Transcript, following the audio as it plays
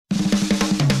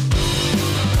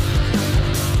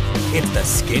It's the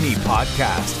Skinny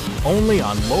Podcast, only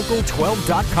on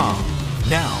Local12.com.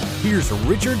 Now, here's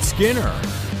Richard Skinner.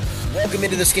 Welcome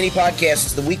into the Skinny Podcast.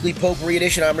 It's the weekly potpourri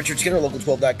edition. I'm Richard Skinner,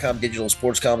 Local12.com digital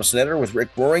sports columnist and editor with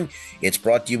Rick Broering. It's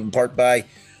brought to you in part by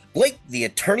Blake, the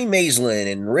attorney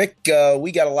Maislin. And Rick,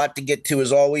 we got a lot to get to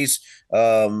as always.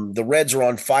 The Reds are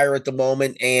on fire at the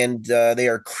moment, and they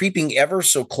are creeping ever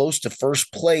so close to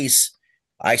first place.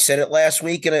 I said it last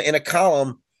week in a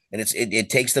column, and it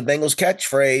takes the Bengals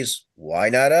catchphrase, why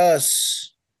not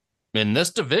us? In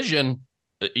this division,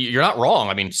 you're not wrong.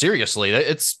 I mean, seriously,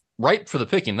 it's ripe for the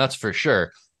picking, that's for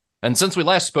sure. And since we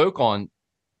last spoke on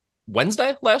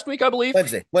Wednesday last week, I believe.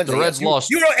 Wednesday. The Reds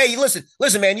lost. Hey, listen,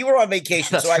 man, you were on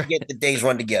vacation, so right. I get the days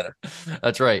run together.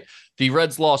 That's right. The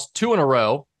Reds lost 2 in a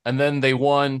row, and then they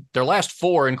won their last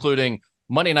 4, including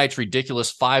Monday night's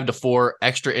ridiculous 5-4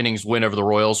 extra innings win over the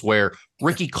Royals, where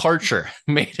Ricky Karcher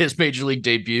made his major league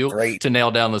debut to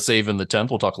nail down the save in the 10th.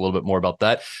 We'll talk a little bit more about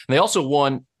that. And they also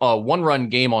won a 1-run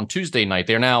game on Tuesday night.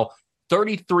 They're now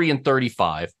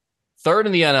 33-35. Third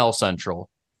in the NL Central,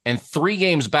 and 3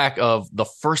 games back of the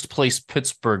first place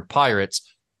Pittsburgh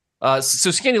Pirates.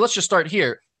 So Skinny, let's just start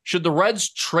here. Should the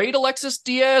Reds trade Alexis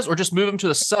Diaz or just move him to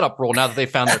the setup role now that they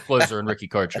found their closer in Ricky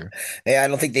Karcher? Hey, I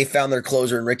don't think they found their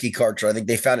closer in Ricky Karcher. I think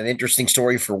they found an interesting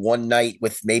story for one night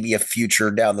with maybe a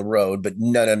future down the road, but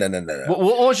no.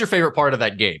 What was your favorite part of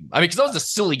that game? I mean, because that was a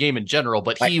silly game in general,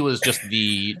 but he was just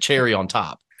the cherry on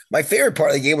top. My favorite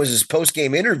part of the game was his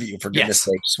post-game interview, for goodness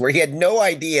sakes, where he had no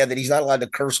idea that he's not allowed to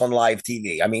curse on live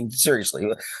TV. I mean, seriously.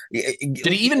 Did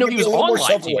he even know he was on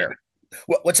live TV?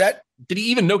 What's that? Did he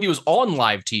even know he was on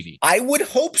live TV? I would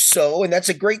hope so, and that's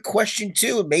a great question,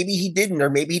 too. Maybe he didn't, or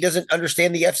maybe he doesn't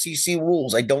understand the FCC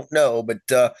rules. I don't know, but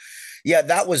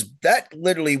that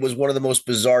literally was one of the most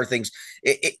bizarre things.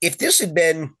 If this had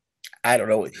been, I don't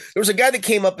know, there was a guy that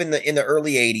came up in the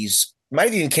early 80s. Might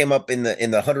have even came up in the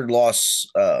 100-loss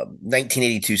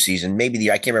 1982 season. Maybe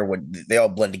I can't remember what they all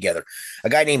blend together. A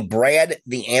guy named Brad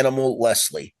the Animal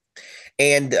Leslie,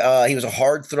 and he was a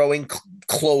hard throwing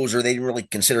closer. They didn't really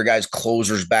consider guys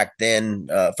closers back then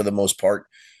for the most part,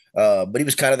 but he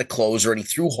was kind of the closer, and he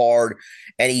threw hard,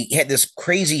 and he had this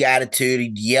crazy attitude.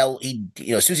 He'd yell.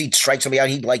 As soon as he'd strike somebody out,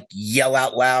 he'd like yell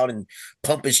out loud and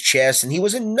pump his chest, and he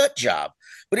was a nut job.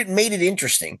 But it made it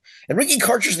interesting. And Ricky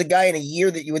Karcher's the guy in a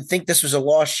year that you would think this was a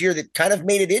lost year that kind of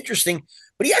made it interesting,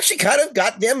 but he actually kind of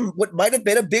got them what might have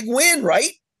been a big win,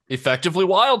 right? Effectively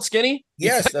wild, Skinny.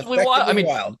 Yes, effectively wild. I mean,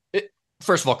 wild.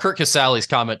 First of all, Kirk Casale's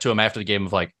comment to him after the game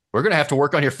of like, we're going to have to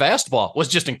work on your fastball was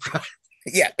just incredible.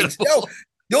 Yeah,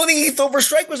 the only thing he threw for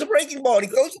strike was a breaking ball. And he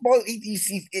throws the ball.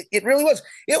 It really was.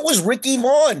 It was Ricky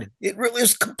Vaughn. It really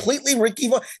is completely Ricky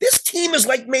Vaughn. This team is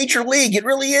like Major League. It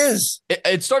really is.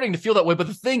 It's starting to feel that way. But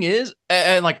the thing is,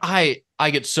 and like I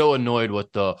get so annoyed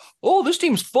with this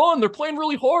team's fun. They're playing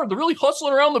really hard. They're really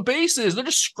hustling around the bases. They're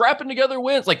just scrapping together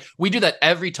wins. Like we do that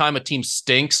every time a team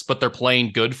stinks, but they're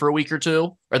playing good for a week or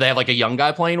two, or they have like a young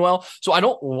guy playing well. So I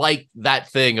don't like that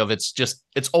thing of it's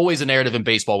always a narrative in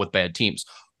baseball with bad teams.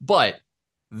 But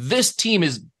this team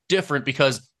is different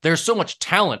because there's so much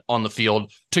talent on the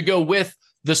field to go with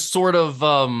this sort of,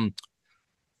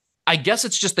 I guess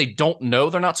it's just they don't know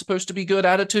they're not supposed to be good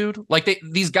attitude. Like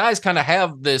these guys kind of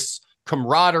have this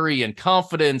camaraderie and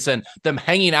confidence and them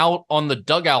hanging out on the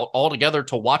dugout all together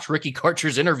to watch Ricky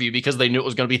Karcher's interview because they knew it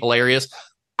was going to be hilarious.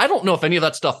 I don't know if any of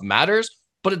that stuff matters,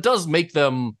 but it does make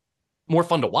them more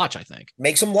fun to watch, I think.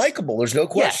 Makes them likable. There's no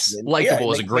question. Yes,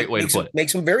 likable is a great way to put it.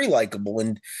 Makes them very likable.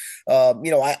 And,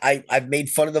 I've made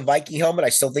fun of the Viking helmet. I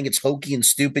still think it's hokey and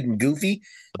stupid and goofy.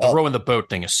 But the rowing the boat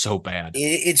thing is so bad.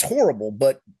 It's horrible.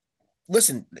 But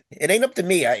listen, it ain't up to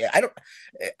me.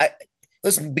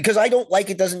 Listen, because I don't like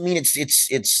it doesn't mean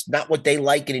it's not what they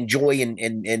like and enjoy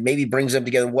and maybe brings them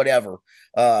together, whatever.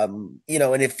 And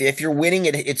if you're winning,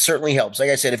 it certainly helps. Like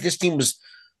I said, if this team was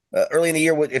early in the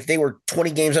year, if they were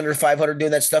 20 games under 500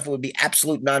 doing that stuff, it would be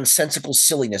absolute nonsensical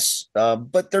silliness.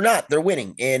 But they're not. They're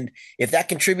winning. And if that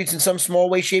contributes in some small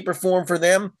way, shape, or form for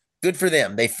them, good for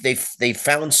them. They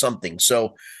found something.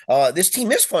 So this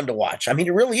team is fun to watch. I mean,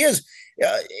 it really is.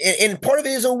 And part of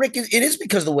it is, Rick, it is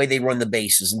because of the way they run the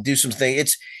bases and do some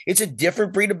things. It's a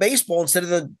different breed of baseball instead of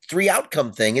the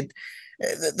 3-outcome thing.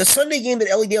 The Sunday game that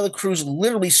Ellie De La Cruz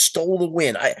literally stole the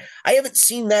win. I haven't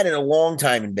seen that in a long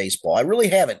time in baseball. I really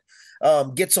haven't.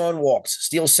 Gets on walks,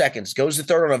 steals seconds, goes to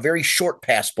third on a very short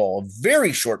pass ball,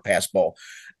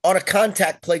 on a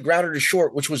contact play, grounded to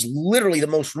short, which was literally the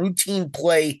most routine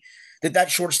play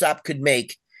that shortstop could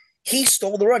make. He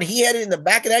stole the run. He had it in the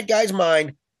back of that guy's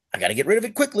mind. I got to get rid of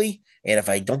it quickly. And if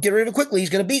I don't get rid of it quickly, he's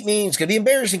going to beat me. It's going to be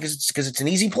embarrassing because it's an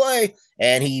easy play.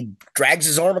 And he drags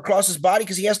his arm across his body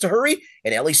because he has to hurry.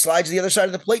 And Ellie slides to the other side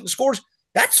of the plate and scores.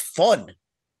 That's fun.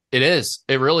 It is.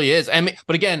 It really is. I mean,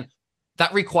 but again,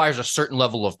 that requires a certain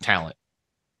level of talent.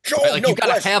 Sure, right? Like no you got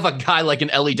to question. have a guy like an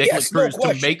Ellie De La Yes, Cruz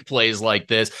no to make plays like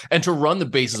this and to run the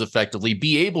bases effectively,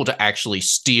 be able to actually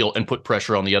steal and put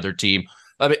pressure on the other team.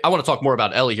 I mean, I want to talk more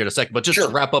about Ellie here in a second, but just to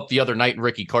wrap up the other night in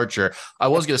Ricky Karcher, I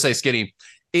was going to say, Skinny,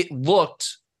 it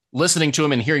looked, listening to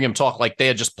him and hearing him talk, like they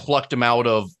had just plucked him out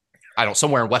of, I don't know,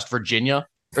 somewhere in West Virginia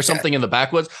or something in the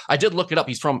backwoods. I did look it up.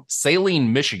 He's from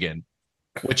Saline, Michigan,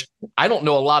 which I don't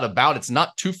know a lot about. It's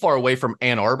not too far away from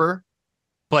Ann Arbor,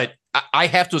 but I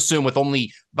have to assume with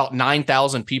only about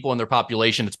 9,000 people in their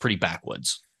population, it's pretty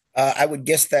backwoods. I would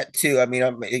guess that too. I mean,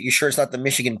 you sure it's not the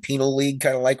Michigan Penal League,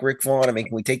 kind of like Rick Vaughn? I mean,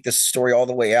 can we take this story all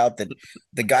the way out that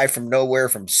the guy from nowhere,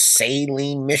 from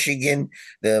Saline, Michigan,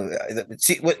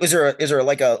 is there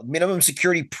like a minimum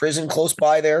security prison close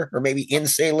by there, or maybe in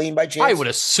Saline by chance? I would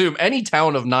assume any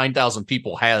town of 9,000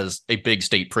 people has a big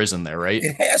state prison there, right?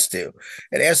 It has to.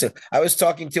 It has to. I was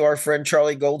talking to our friend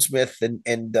Charlie Goldsmith, and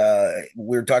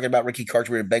we were talking about Ricky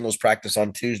Karcher at Bengals practice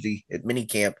on Tuesday at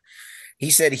minicamp. He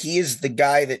said he is the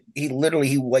guy that he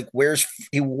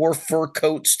wore fur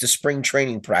coats to spring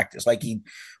training practice. Like he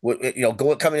would,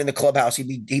 coming in the clubhouse,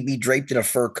 he'd be draped in a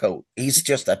fur coat. He's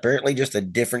apparently just a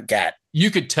different cat. You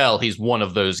could tell he's one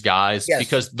of those guys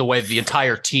because the way the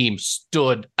entire team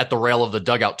stood at the rail of the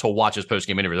dugout to watch his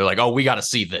postgame interview. They're like, oh, we got to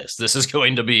see this. This is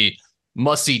going to be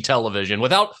must-see television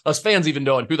without us fans even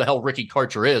knowing who the hell Ricky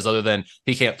Karcher is, other than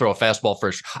he can't throw a fastball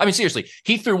first. I mean, seriously,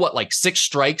 he threw like 6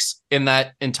 strikes in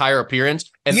that entire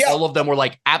appearance, and all of them were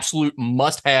like absolute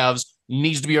must-haves,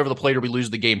 needs to be over the plate or we lose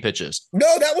the game pitches. No,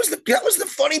 that was the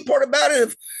funny part about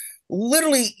it.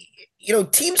 Literally,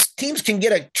 teams can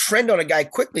get a trend on a guy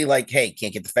quickly, like, hey,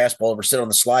 can't get the fastball over, sit on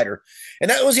the slider.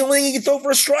 And that was the only thing he could throw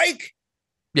for a strike.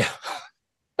 Yeah.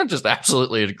 Just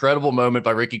absolutely an incredible moment by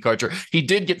Ricky Karcher. He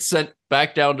did get sent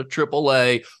back down to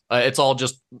AAA. It's all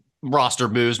just roster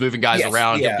moves, moving guys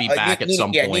around. He'll be back at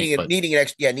some point. Needing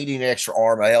an extra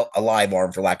arm, a live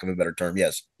arm, for lack of a better term.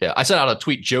 Yes. Yeah, I sent out a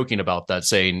tweet joking about that,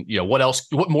 saying,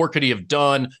 what more could he have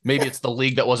done? Maybe it's the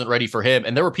league that wasn't ready for him.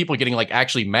 And there were people getting like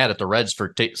actually mad at the Reds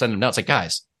for sending him down. It's like,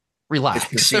 guys,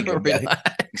 relax.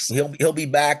 Relax. He'll be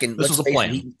back, and this was a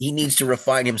plan. He needs to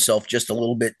refine himself just a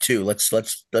little bit too. Let's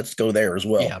go there as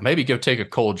well. Yeah, maybe go take a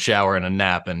cold shower and a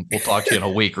nap, and we'll talk to you in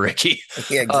a week, Ricky.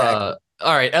 Yeah, exactly.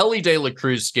 All right, Ellie De La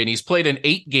Cruz skin. He's played in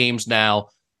 8 games now.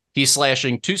 He's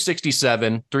slashing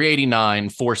 267, 389,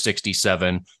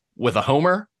 467 with a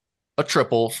homer, a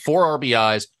triple, 4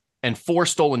 RBIs, and 4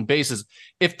 stolen bases.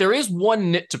 If there is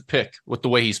one nit to pick with the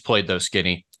way he's played, though,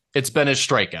 Skinny, it's been his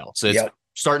strikeouts. It's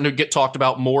starting to get talked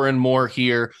about more and more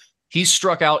here. He's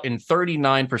struck out in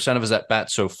 39% of his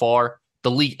at-bats so far.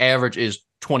 The league average is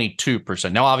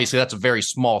 22%. Now, obviously, that's a very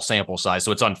small sample size,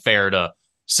 so it's unfair to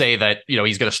say that,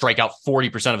 he's going to strike out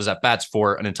 40% of his at-bats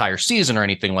for an entire season or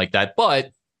anything like that. But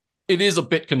it is a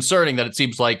bit concerning that it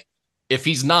seems like if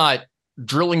he's not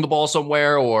drilling the ball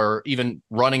somewhere or even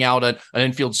running out an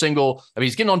infield single, I mean,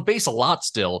 he's getting on base a lot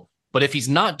still. But if he's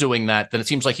not doing that, then it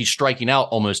seems like he's striking out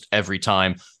almost every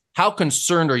time. How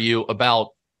concerned are you about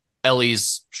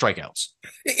Ellie's strikeouts?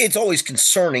 It's always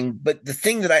concerning, but the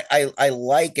thing that I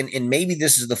like, and maybe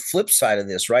this is the flip side of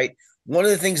this, right? One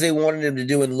of the things they wanted him to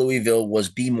do in Louisville was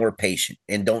be more patient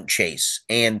and don't chase.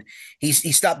 And he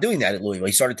stopped doing that at Louisville.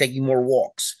 He started taking more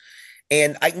walks.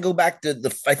 And I can go back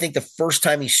to I think the first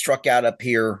time he struck out up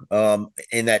here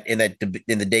in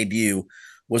the debut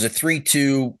was a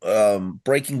 3-2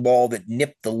 breaking ball that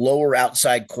nipped the lower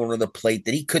outside corner of the plate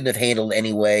that he couldn't have handled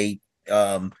anyway.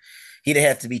 He'd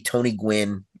have to be Tony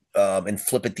Gwynn and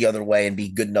flip it the other way and be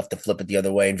good enough to flip it the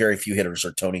other way. And very few hitters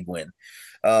are Tony Gwynn.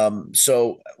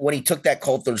 So when he took that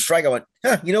called third strike, I went,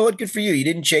 you know what? Good for you. You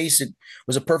didn't chase. It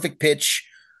was a perfect pitch.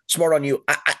 Smart on you.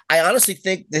 I honestly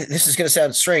think this is going to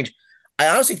sound strange. I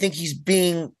honestly think he's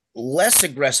being less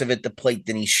aggressive at the plate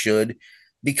than he should,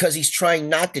 because he's trying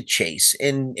not to chase.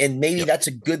 And maybe that's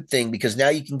a good thing, because now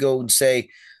you can go and say,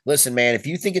 listen, man, if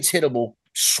you think it's hittable,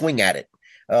 swing at it.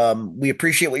 We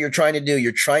appreciate what you're trying to do.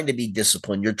 You're trying to be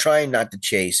disciplined. You're trying not to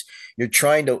chase. You're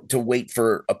trying to wait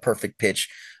for a perfect pitch.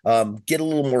 Get a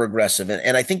little more aggressive.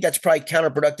 And I think that's probably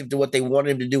counterproductive to what they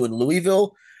wanted him to do in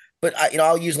Louisville. But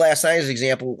I'll use last night as an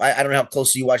example. I don't know how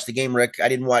closely you watched the game, Rick. I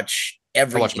didn't watch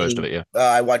every. I watched most of it. Yeah.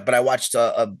 I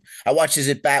watched his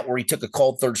at bat where he took a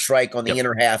called third strike on the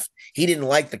inner half. He didn't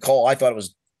like the call. I thought it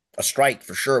was a strike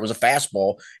for sure. It was a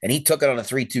fastball, and he took it on a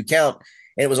 3-2 count.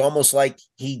 And it was almost like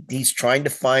he's trying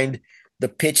to find the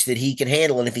pitch that he can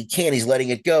handle. And if he can, he's letting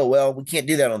it go. Well, we can't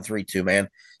do that on 3-2, man.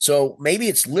 So maybe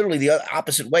it's literally the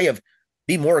opposite way of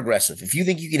be more aggressive. If you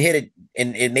think you can hit it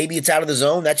and maybe it's out of the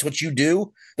zone, that's what you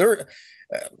do.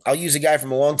 I'll use a guy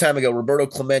from a long time ago, Roberto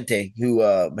Clemente, who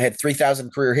had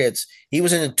 3,000 career hits. He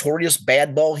was a notorious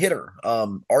bad ball hitter.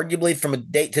 Arguably, from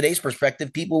today's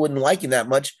perspective, people wouldn't like him that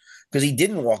much because he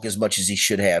didn't walk as much as he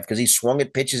should have because he swung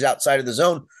at pitches outside of the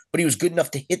zone, but he was good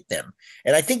enough to hit them.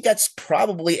 And I think that's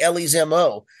probably Ellie's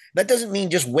MO. That doesn't mean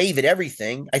just wave at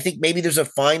everything. I think maybe there's a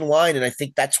fine line, and I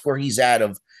think that's where he's at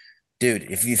of, dude,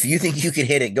 if you think you can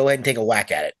hit it, go ahead and take a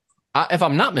whack at it. If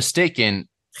I'm not mistaken,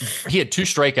 he had 2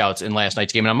 strikeouts in last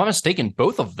night's game, and I'm not mistaken,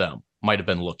 both of them might have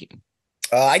been looking.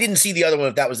 I didn't see the other one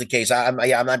if that was the case. I'm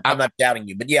not doubting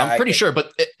you, but yeah, I'm pretty sure.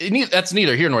 But that's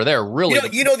neither here nor there. Really,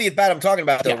 you know the at bat I'm talking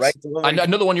about, though, yes. right? I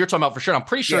know the one you're talking about for sure. I'm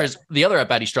pretty sure the other at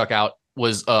bat he struck out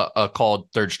was a called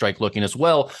third strike looking as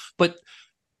well. But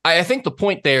I think the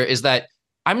point there is that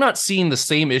I'm not seeing the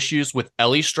same issues with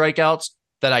Ellie strikeouts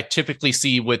that I typically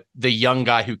see with the young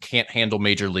guy who can't handle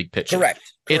major league pitching. Correct.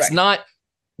 It's not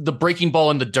the breaking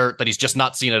ball in the dirt that he's just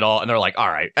not seeing at all. And they're like, all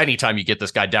right, anytime you get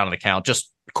this guy down in the count,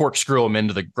 just corkscrew him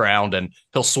into the ground and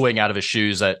he'll swing out of his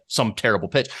shoes at some terrible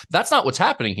pitch. That's not what's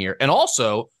happening here. And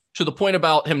also to the point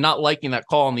about him not liking that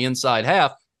call on the inside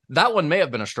half, that one may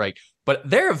have been a strike, but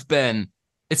there have been,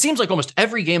 it seems like almost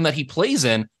every game that he plays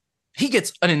in, he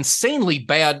gets an insanely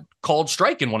bad called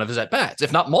strike in one of his at-bats,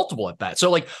 if not multiple at-bats. So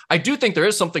like, I do think there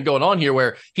is something going on here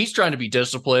where he's trying to be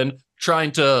disciplined,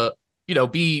 trying to,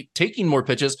 be taking more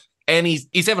pitches, and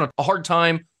he's having a hard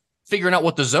time figuring out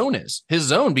what the zone is, his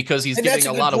zone, because he's getting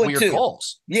a lot of weird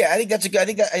calls. Yeah, I think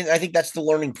that's the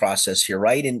learning process here,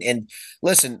 right? And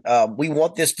listen, we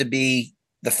want this to be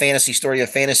the fantasy story of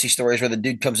fantasy stories where the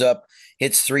dude comes up,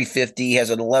 hits 350, has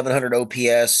an 1100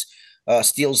 OPS,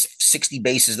 steals 60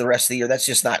 bases the rest of the year. That's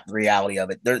just not the reality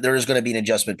of it. There is going to be an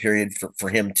adjustment period for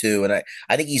him too, and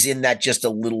I think he's in that just a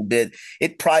little bit.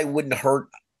 It probably wouldn't hurt.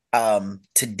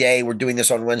 Today we're doing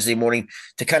this on Wednesday morning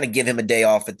to kind of give him a day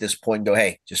off at this point and go,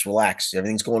 hey, just relax.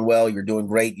 Everything's going well. You're doing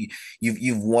great.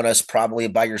 You've won us probably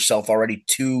by yourself already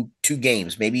two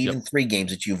games, maybe even 3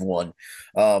 games that you've won.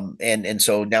 And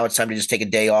so now it's time to just take a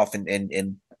day off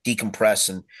and decompress.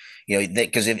 And,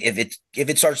 because if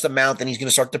it starts to mount, then he's going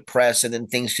to start to press and then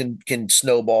things can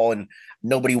snowball, and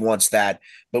nobody wants that.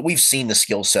 But we've seen the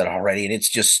skill set already, and it's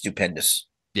just stupendous.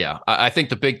 Yeah, I think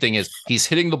the big thing is he's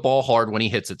hitting the ball hard when he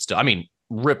hits it still. I mean,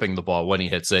 ripping the ball when he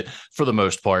hits it for the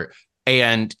most part.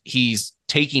 And he's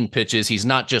taking pitches. He's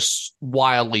not just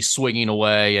wildly swinging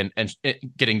away and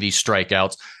getting these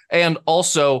strikeouts. And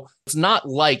also, it's not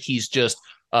like he's just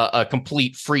a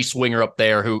complete free swinger up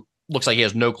there who looks like he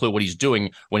has no clue what he's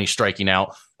doing when he's striking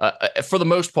out. For the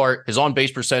most part, his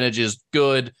on-base percentage is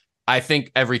good. I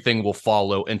think everything will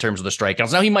follow in terms of the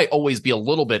strikeouts. Now, he might always be a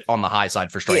little bit on the high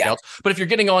side for strikeouts, but if you're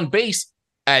getting on base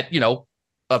at,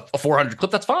 a 400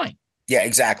 clip, that's fine. Yeah,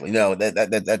 exactly. No,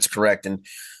 that's correct. And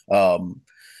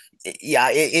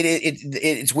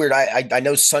it's weird. I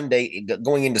know Sunday,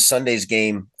 going into Sunday's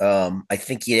game, I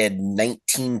think he had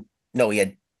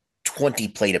 20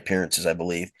 plate appearances, I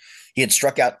believe. He had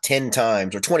struck out 10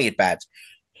 times or 20 at bats.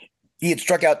 He had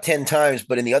struck out 10 times,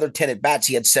 but in the other 10 at bats,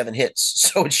 he had 7 hits.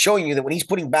 So it's showing you that when he's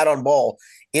putting bat on ball,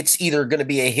 it's either going to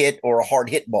be a hit or a hard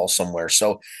hit ball somewhere.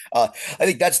 So I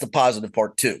think that's the positive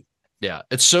part too. Yeah,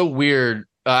 it's so weird.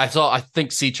 I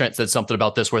think C. Trent said something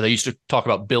about this where they used to talk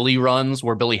about Billy runs,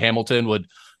 where Billy Hamilton would,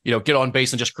 get on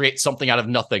base and just create something out of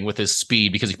nothing with his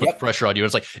speed because he puts pressure on you.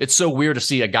 It's like, it's so weird to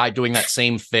see a guy doing that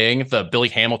same thing, the Billy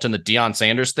Hamilton, the Deion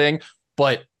Sanders thing,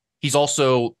 but he's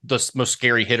also the most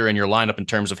scary hitter in your lineup in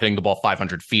terms of hitting the ball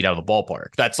 500 feet out of the ballpark.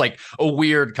 That's like a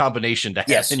weird combination to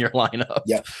have in your lineup.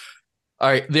 Yeah. All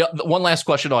right. The one last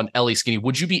question on Ellie Skinny.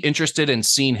 Would you be interested in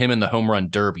seeing him in the home run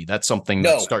derby? That's something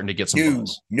that's starting to get some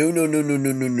buzz. No.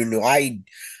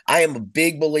 I am a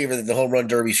big believer that the home run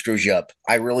derby screws you up.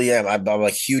 I really am. I'm a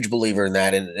huge believer in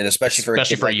that. And especially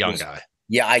for a young guy.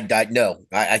 Yeah, I know.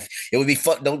 It would be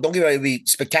fun. Don't get me wrong. It would be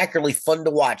spectacularly fun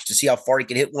to watch to see how far he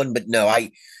can hit one. But no,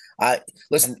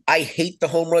 listen, I hate the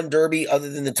home run derby other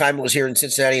than the time it was here in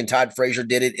Cincinnati and Todd Frazier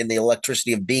did it, and the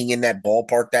electricity of being in that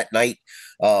ballpark that night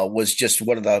was just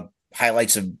one of the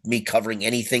highlights of me covering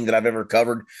anything that I've ever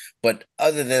covered. But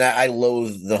other than that, I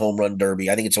loathe the home run derby.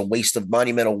 I think it's a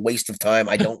monumental waste of time.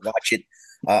 I don't watch it,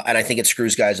 and I think it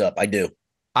screws guys up. I do.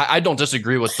 I don't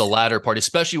disagree with the latter part,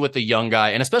 especially with the young guy,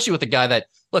 and especially with the guy that,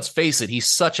 let's face it, he's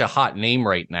such a hot name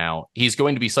right now. He's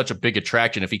going to be such a big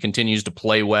attraction if he continues to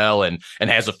play well and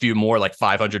has a few more like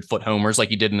 500-foot homers like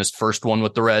he did in his first one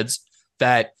with the Reds,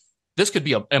 that this could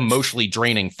be an emotionally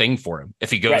draining thing for him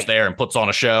if he goes Right. there and puts on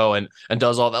a show and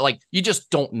does all that. Like, you just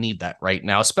don't need that right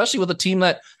now, especially with a team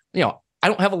that, I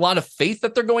don't have a lot of faith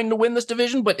that they're going to win this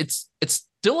division, but it's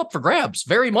still up for grabs,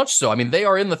 very much so. I mean, they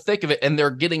are in the thick of it and they're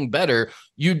getting better.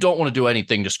 You don't want to do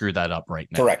anything to screw that up right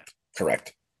now.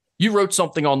 Correct. You wrote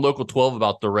something on Local 12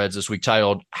 about the Reds this week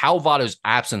titled "How Votto's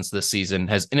Absence This Season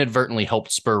Has Inadvertently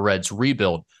Helped Spur Reds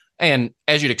Rebuild." And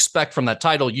as you'd expect from that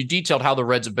title, you detailed how the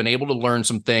Reds have been able to learn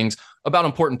some things about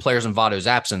important players in Votto's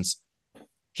absence.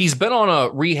 He's been on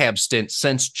a rehab stint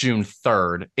since June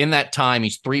 3rd. In that time,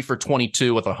 he's 3 for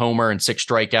 22 with a homer and 6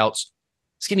 strikeouts.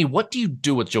 Skinny, what do you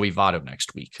do with Joey Votto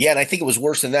next week? Yeah, and I think it was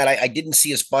worse than that. I didn't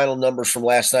see his final numbers from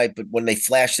last night, but when they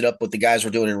flashed it up, what the guys were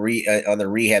doing on their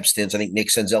rehab stints, I think Nick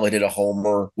Senzel hit a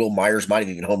homer. Will Myers might have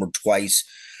even homered twice.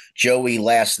 Joey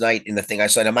last night in the thing I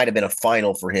saw, it might have been a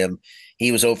final for him.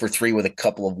 He was 0 for 3 with a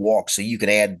couple of walks, so you can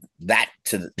add that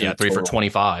to the 3 for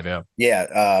 25.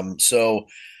 Yeah. So,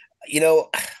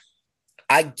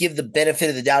 I give the benefit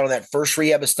of the doubt on that first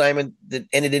rehab assignment that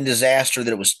ended in disaster,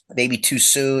 that it was maybe too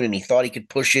soon and he thought he could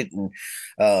push it and,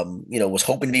 was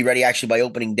hoping to be ready actually by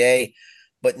opening day.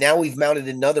 But now we've mounted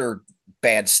another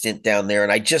bad stint down there.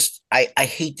 And I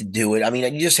hate to do it. I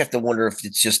mean, you just have to wonder if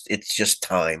it's just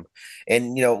time.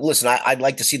 And, listen, I'd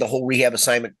like to see the whole rehab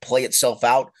assignment play itself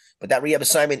out, but that rehab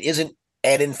assignment isn't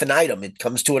ad infinitum. It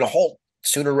comes to a halt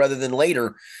sooner rather than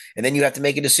later. And then you have to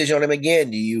make a decision on him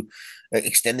again. Do you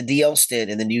extend the DL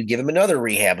stint and then do you give him another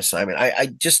rehab assignment?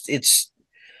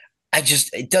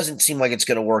 It doesn't seem like it's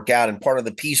going to work out. And part of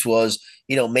the piece was,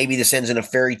 maybe this ends in a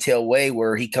fairy tale way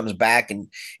where he comes back and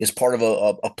is part of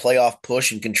a playoff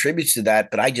push and contributes to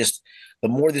that. But the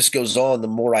more this goes on, the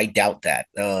more I doubt that.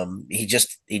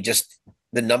 The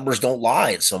numbers don't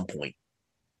lie at some point.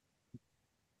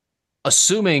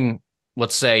 Assuming,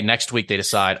 let's say next week they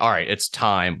decide, all right, it's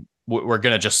time. We're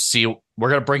going to just see, we're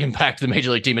going to bring him back to the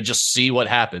major league team and just see what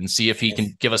happens. See if he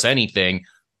can give us anything.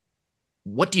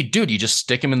 What do? Do you just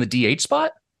stick him in the DH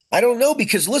spot? I don't know,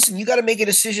 because listen, you got to make a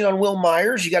decision on Will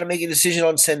Myers. You got to make a decision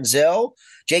on Senzel.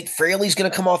 Jake Fraley's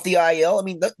going to come off the IL. I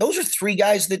mean, those are 3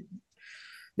 guys that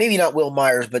maybe not Will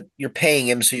Myers, but you're paying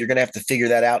him. So you're going to have to figure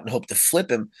that out and hope to flip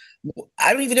him.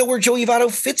 I don't even know where Joey Votto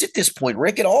fits at this point,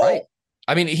 Rick, at all. Right.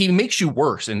 I mean, he makes you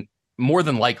worse and more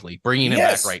than likely bringing him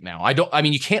back right now.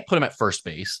 You can't put him at first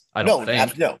base. I don't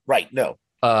think. No.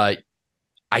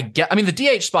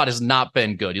 The DH spot has not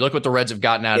been good. You look what the Reds have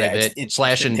gotten out of it. It's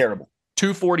slashing terrible.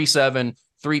 247,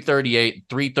 338,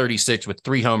 336 with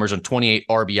 3 homers and 28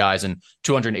 RBIs and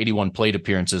 281 plate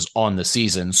appearances on the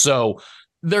season. So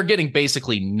they're getting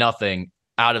basically nothing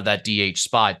out of that DH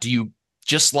spot. Do you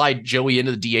just slide Joey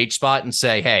into the DH spot and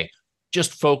say, hey,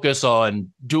 just focus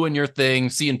on doing your thing,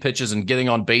 seeing pitches and getting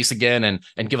on base again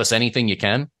and give us anything you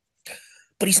can?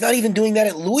 But he's not even doing that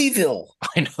at Louisville.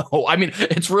 I know. I mean,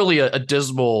 it's really a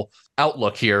dismal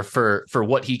outlook here for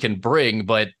what he can bring.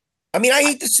 But I mean, I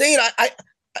hate to say it. I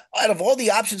out of all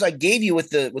the options I gave you with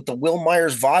the Will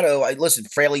Myers Votto, listen,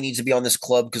 Fraley needs to be on this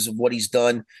club because of what he's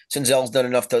done. Senzel's done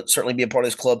enough to certainly be a part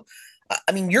of this club.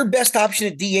 I mean, your best option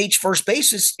at DH first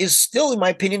base is still, in my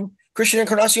opinion, Christian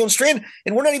Encarnacion Strand.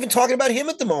 And we're not even talking about him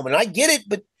at the moment. I get it,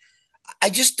 but I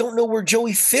just don't know where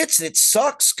Joey fits, and it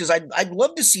sucks because I'd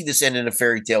love to see this end in a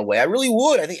fairy tale way. I really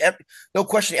would. I think, no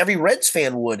question, every Reds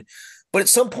fan would. But at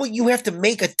some point, you have to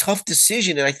make a tough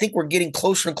decision, and I think we're getting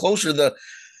closer and closer to the,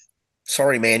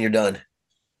 sorry, man, you're done.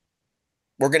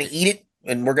 We're going to eat it,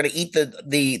 and we're going to eat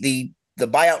the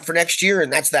buyout for next year,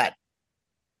 and that's that.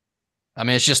 I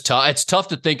mean, it's just tough. It's tough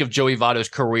to think of Joey Votto's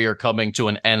career coming to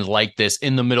an end like this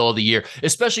in the middle of the year,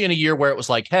 especially in a year where it was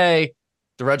like, hey,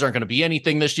 the Reds aren't going to be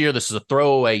anything this year. This is a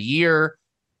throwaway year.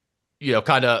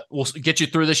 We'll get you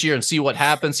through this year and see what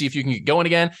happens, see if you can get going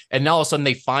again. And now all of a sudden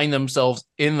they find themselves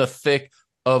in the thick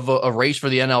of a race for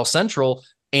the NL Central,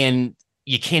 and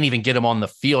you can't even get him on the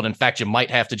field. In fact, you might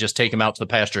have to just take him out to the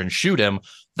pasture and shoot him.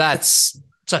 That's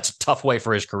such a tough way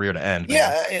for his career to end. Man.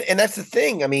 Yeah, and that's the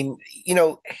thing. I mean,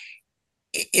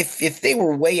 if they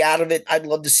were way out of it, I'd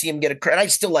love to see him get and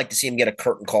I'd still like to see him get a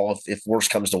curtain call if worse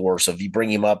comes to worse. So if you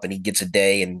bring him up and he gets a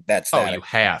day, and that's that. You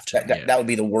have to. That would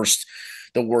be the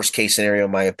worst case scenario,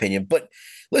 in my opinion. But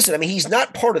listen, I mean, he's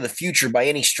not part of the future by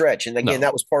any stretch. And again,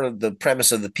 that was part of the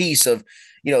premise of the piece of,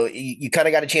 you kind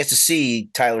of got a chance to see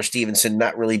Tyler Stevenson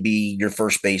not really be your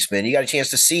first baseman. You got a chance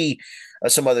to see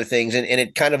some other things, and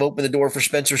it kind of opened the door for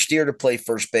Spencer Steer to play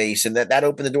first base, and that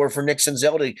opened the door for Nick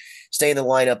Senzel to stay in the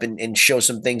lineup and show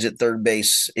some things at third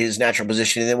base, his natural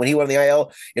position. And then when he went on the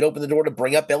IL, it opened the door to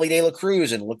bring up Ellie De La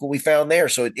Cruz, and look what we found there.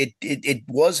 So it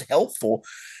was helpful.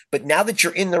 But now that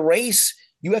you're in the race,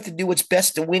 you have to do what's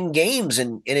best to win games.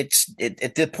 And it's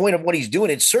at the point of what he's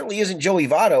doing, it certainly isn't Joey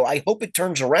Votto. I hope it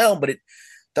turns around, but it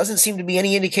doesn't seem to be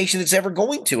any indication it's ever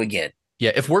going to again.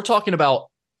 Yeah, if we're talking about,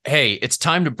 hey, it's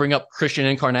time to bring up Christian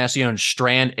Encarnacion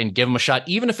Strand and give him a shot,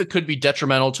 even if it could be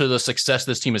detrimental to the success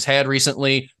this team has had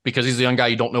recently, because he's a young guy,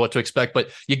 you don't know what to expect, but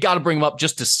you got to bring him up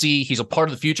just to see he's a part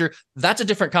of the future. That's a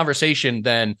different conversation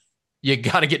than you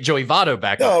got to get Joey Votto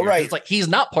back up here. Right. It's like he's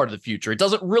not part of the future. It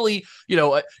doesn't really, you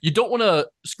don't want to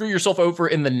screw yourself over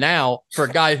in the now for a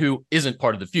guy who isn't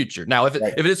part of the future. Now, if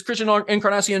it is Christian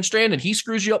Encarnacion Strand and he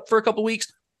screws you up for a couple of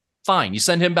weeks, fine. You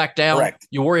send him back down. Correct.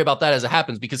 You worry about that as it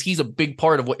happens because he's a big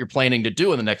part of what you're planning to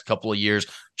do in the next couple of years.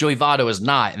 Joey Votto is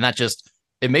not. And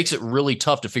it makes it really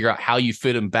tough to figure out how you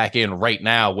fit him back in right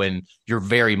now when you're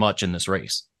very much in this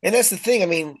race. And that's the thing. I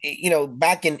mean,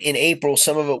 back in April,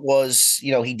 some of it was,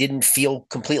 he didn't feel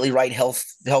completely right health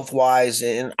wise.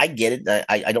 And I get it.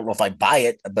 I don't know if I buy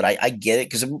it, but I get it.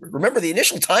 Because remember, the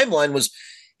initial timeline was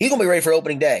he's going to be ready for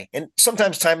opening day. And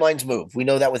sometimes timelines move. We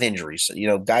know that with injuries.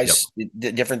 Guys,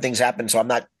 different things happen. So I'm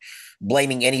not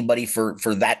blaming anybody for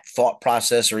that thought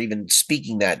process or even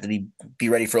speaking that he'd be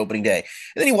ready for opening day.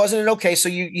 And then he wasn't. And okay, so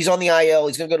he's on the IL.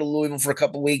 He's going to go to Louisville for a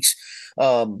couple of weeks.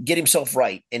 Get himself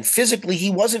right. And physically he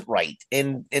wasn't right.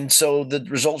 And so the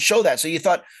results show that. So you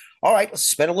thought, all right, let's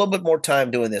spend a little bit more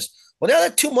time doing this. Well, now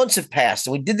that 2 months have passed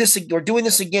and we're doing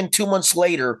this again 2 months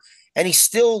later, and he's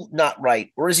still not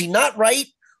right. Or is he not right?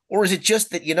 Or is it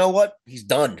just that, he's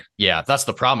done? Yeah, that's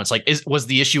the problem. It's like, was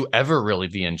the issue ever really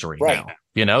the injury? Right.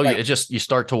 Now? Right. You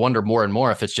start to wonder more and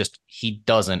more if it's just he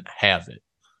doesn't have it.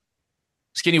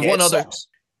 Skinny, one other sucks.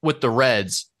 With the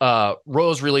Reds,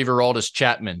 Royals reliever Aroldis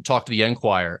Chapman talked to the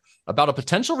Enquirer about a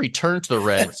potential return to the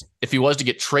Reds if he was to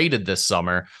get traded this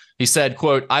summer. He said,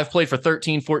 quote, "I've played for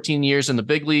 13, 14 years in the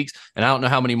big leagues, and I don't know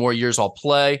how many more years I'll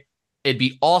play. It'd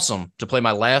be awesome to play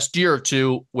my last year or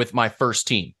two with my first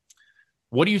team."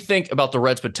 What do you think about the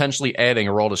Reds potentially adding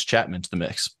Aroldis Chapman to the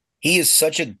mix? He is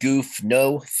such a goof.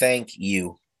 No, thank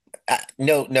you.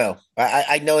 No.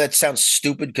 I know that sounds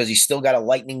stupid because he's still got a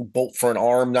lightning bolt for an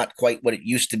arm. Not quite what it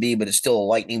used to be, but it's still a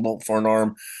lightning bolt for an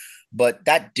arm. But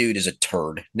that dude is a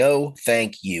turd. No,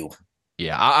 thank you.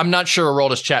 Yeah, I'm not sure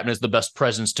Aroldis Chapman is the best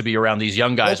presence to be around these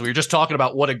young guys. Nope. We were just talking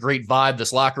about what a great vibe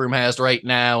this locker room has right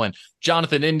now. And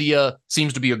Jonathan India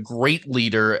seems to be a great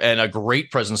leader and a great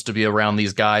presence to be around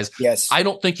these guys. Yes. I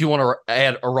don't think you want to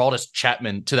add Aroldis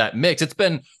Chapman to that mix. It's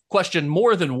been questioned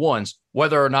more than once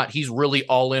whether or not he's really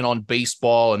all in on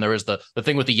baseball. And there was the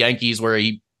thing with the Yankees where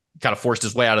he kind of forced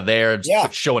his way out of there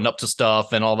and showing up to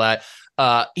stuff and all that.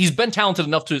 He's been talented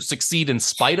enough to succeed in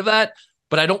spite of that.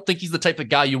 But I don't think he's the type of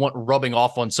guy you want rubbing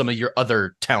off on some of your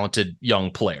other talented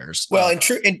young players. Well, and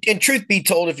truth be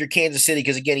told, if you're Kansas City,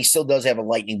 because again, he still does have a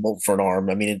lightning bolt for an arm.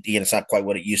 I mean, it's not quite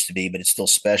what it used to be, but it's still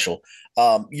special.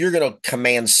 You're going to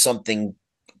command something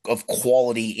of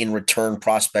quality in return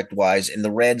prospect wise. And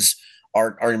the Reds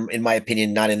are, in my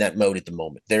opinion, not in that mode at the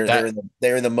moment. They're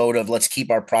in the mode of let's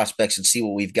keep our prospects and see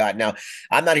what we've got. Now,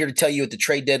 I'm not here to tell you at the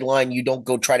trade deadline, you don't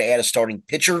go try to add a starting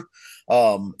pitcher.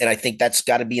 And I think that's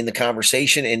got to be in the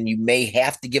conversation, and you may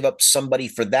have to give up somebody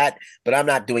for that, but I'm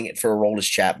not doing it for Aroldis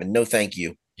Chapman. No, thank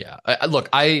you. Yeah. Look,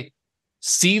 I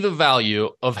see the value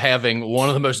of having one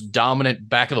of the most dominant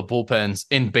back of the bullpens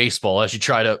in baseball as you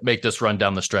try to make this run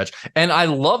down the stretch. And I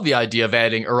love the idea of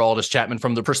adding Aroldis Chapman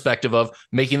from the perspective of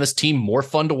making this team more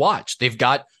fun to watch. They've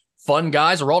got fun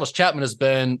guys. Aroldis Chapman has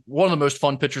been one of the most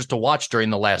fun pitchers to watch during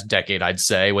the last decade, I'd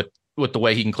say, with the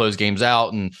way he can close games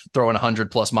out and throw in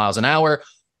 100+ miles an hour.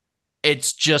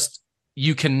 It's just,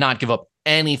 you cannot give up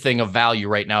anything of value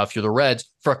right now if you're the Reds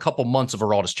for a couple months of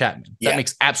Aroldis Chapman. That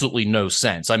makes absolutely no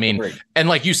sense. I mean, and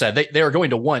like you said, they are going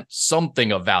to want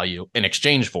something of value in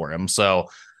exchange for him. So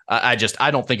I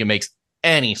don't think it makes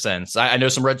any sense. I know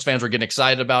some Reds fans were getting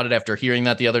excited about it after hearing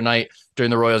that the other night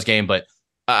during the Royals game, but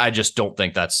I just don't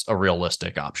think that's a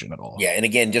realistic option at all. Yeah, and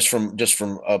again, just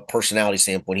from a personality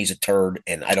standpoint, he's a turd,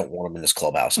 and I don't want him in this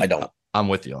clubhouse. I don't. I'm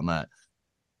with you on that.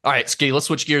 All right, Ski, let's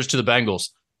switch gears to the Bengals.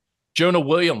 Jonah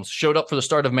Williams showed up for the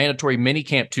start of mandatory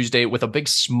minicamp Tuesday with a big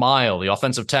smile. The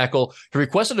offensive tackle who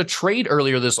requested a trade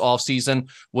earlier this offseason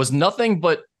was nothing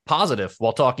but positive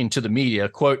while talking to the media.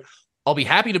 Quote, "I'll be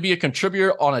happy to be a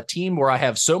contributor on a team where I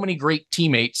have so many great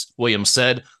teammates," Williams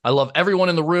said. "I love everyone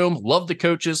in the room, love the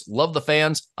coaches, love the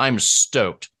fans. I'm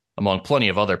stoked," among plenty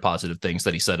of other positive things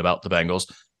that he said about the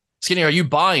Bengals. Skinny, are you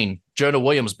buying Jonah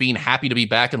Williams being happy to be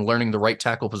back and learning the right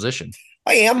tackle position?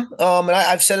 I am. And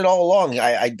I've said it all along.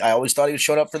 I always thought he was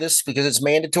showing up for this because it's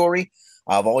mandatory.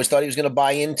 I've always thought he was going to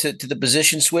buy into the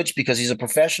position switch because he's a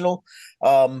professional.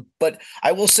 But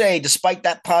I will say, despite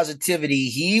that positivity,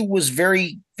 he was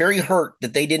very, very hurt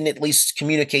that they didn't at least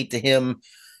communicate to him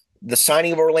the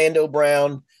signing of Orlando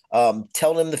Brown,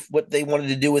 telling him what they wanted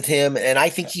to do with him. And I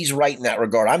think he's right in that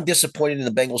regard. I'm disappointed in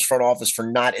the Bengals front office for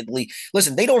not at least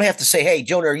listen. They don't have to say, "Hey,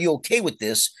 Jonah, are you okay with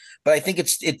this?" But I think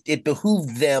it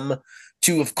behooved them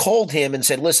to have called him and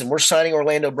said, "Listen, we're signing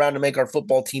Orlando Brown to make our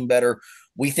football team better.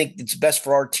 We think it's best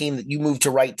for our team that you move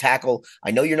to right tackle.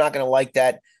 I know you're not going to like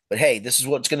that, but hey, this is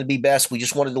what's going to be best. We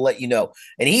just wanted to let you know."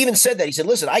 And he even said that. He said,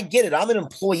 "Listen, I get it. I'm an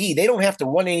employee. They don't have to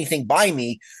run anything by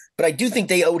me." But I do think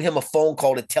they owed him a phone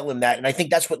call to tell him that. And I think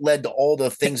that's what led to all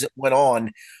the things that went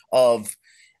on of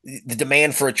the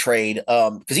demand for a trade.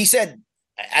 Because he said,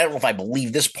 I don't know if I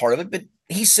believe this part of it, but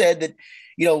he said that,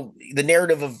 the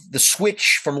narrative of the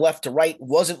switch from left to right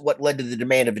wasn't what led to the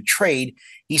demand of a trade.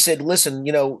 He said, listen,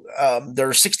 there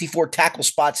are 64 tackle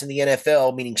spots in the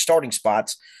NFL, meaning starting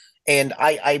spots. And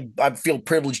I feel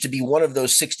privileged to be one of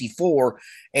those 64.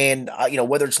 And,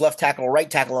 whether it's left tackle or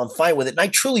right tackle, I'm fine with it. And I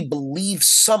truly believe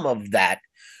some of that,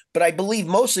 but I believe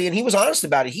mostly, and he was honest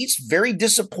about it, he's very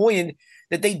disappointed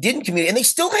that they didn't communicate, and they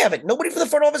still haven't. Nobody from the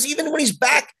front office, even when he's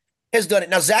back, has done it.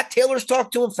 Now, Zach Taylor's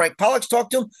talked to him, Frank Pollock's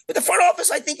talked to him, but the front office,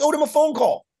 I think, owed him a phone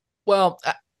call. Well,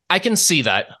 I can see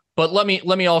that, but let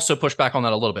me also push back on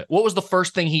that a little bit. What was the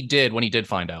first thing he did when he did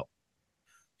find out?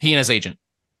 He and his agent.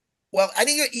 Well, I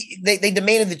think they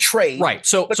demanded the trade, right?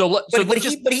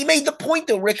 But he made the point,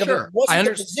 though, Rick, sure, of it wasn't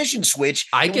the position switch.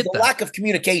 It was the lack of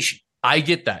communication. I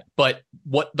get that, but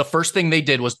what the first thing they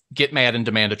did was get mad and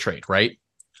demand a trade, right?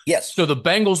 Yes. So the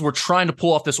Bengals were trying to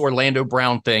pull off this Orlando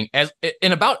Brown thing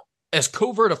in about as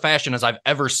covert a fashion as I've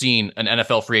ever seen an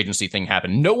NFL free agency thing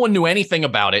happen. No one knew anything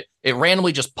about it. It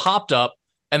randomly just popped up,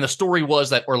 and the story was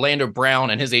that Orlando Brown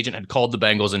and his agent had called the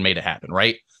Bengals and made it happen,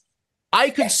 right? I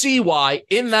could see why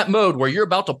in that mode where you're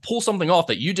about to pull something off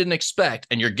that you didn't expect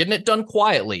and you're getting it done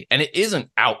quietly and it isn't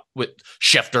out with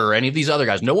Schefter or any of these other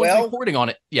guys. No one's reporting on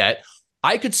it yet.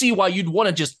 I could see why you'd want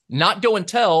to just not go and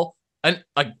tell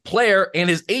a player and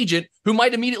his agent who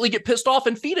might immediately get pissed off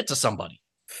and feed it to somebody.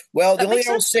 Well, the only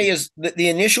thing I'll say is that the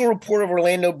initial report of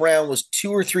Orlando Brown was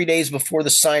 2 or 3 days before the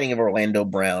signing of Orlando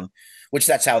Brown, which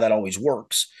that's how that always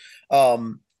works.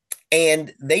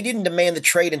 And they didn't demand the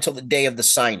trade until the day of the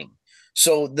signing.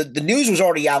 So the news was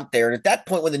already out there. And at that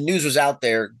point, when the news was out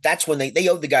there, that's when they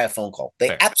owed the guy a phone call.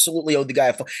 They absolutely owed the guy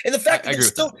a phone. And the fact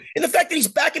that he's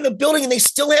back in the building and they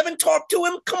still haven't talked to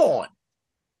him. Come on.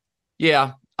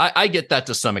 Yeah, I get that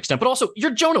to some extent, but also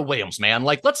you're Jonah Williams, man.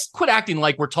 Like, let's quit acting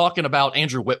like we're talking about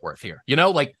Andrew Whitworth here.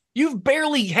 You've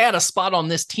barely had a spot on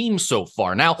this team so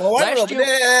far. Now, last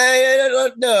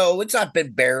year, no, it's not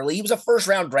been barely. He was a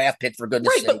first-round draft pick, for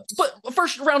goodness sake. But a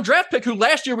first-round draft pick who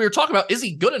last year we were talking about, is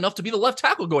he good enough to be the left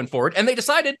tackle going forward? And they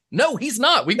decided, no, he's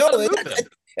not. We've got to move him.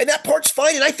 And that part's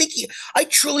fine. And I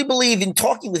truly believe in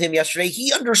talking with him yesterday,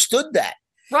 he understood that.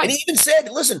 Right. And he even said,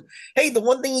 listen, hey, the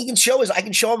one thing he can show is I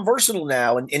can show I'm versatile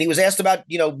now. And he was asked about,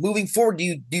 moving forward,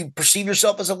 do you perceive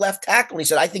yourself as a left tackle? And he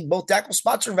said, I think both tackle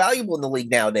spots are valuable in the league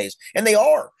nowadays. And they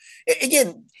are.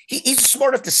 Again, he's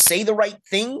smart enough to say the right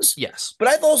things. Yes. But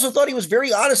I've also thought he was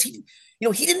very honest. He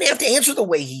didn't have to answer the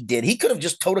way he did. He could have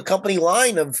just told a company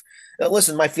line of,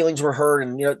 listen, my feelings were hurt.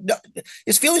 And,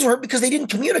 his feelings were hurt because they didn't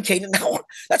communicate. And how hard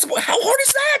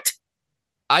is that?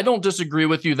 I don't disagree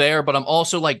with you there, but I'm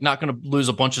also not going to lose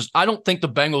a bunch of. I don't think the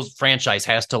Bengals franchise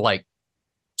has to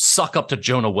suck up to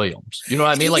Jonah Williams. You know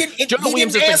what I mean? Jonah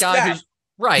Williams is the guy who's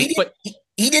right, but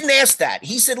he didn't ask that.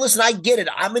 He said, "Listen, I get it.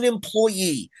 I'm an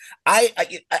employee. I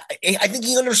think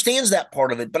he understands that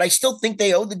part of it, but I still think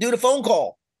they owed the dude a phone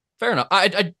call." Fair enough.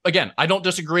 I don't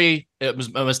disagree. It was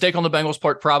a mistake on the Bengals'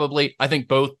 part, probably. I think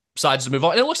both sides to move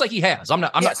on. And it looks like he has. I'm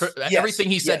not. Everything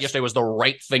he said yesterday was the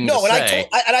right thing to say.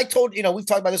 I told we've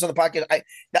talked about this on the podcast.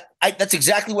 That's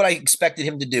exactly what I expected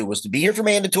him to do, was to be here for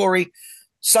mandatory,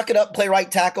 suck it up, play right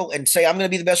tackle, and say I'm going to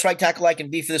be the best right tackle I can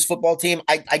be for this football team.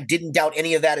 I didn't doubt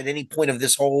any of that at any point of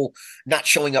this whole not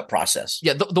showing up process.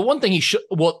 Yeah, the one thing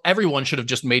everyone should have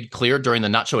just made clear during the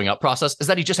not showing up process is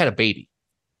that he just had a baby.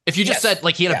 If you just said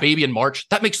he had a baby in March,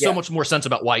 that makes so much more sense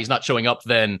about why he's not showing up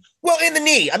than. Well, in the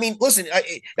knee. I mean, listen,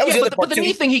 that was but the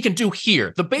knee thing he can do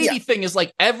here. The baby thing is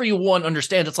everyone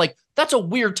understands. It's that's a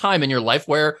weird time in your life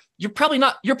where you're probably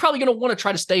going to want to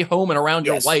try to stay home and around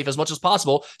your wife as much as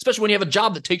possible, especially when you have a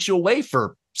job that takes you away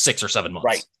for 6 or 7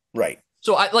 months. Right.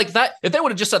 So I like that. If they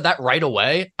would have just said that right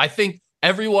away, I think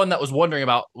everyone that was wondering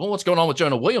about, what's going on with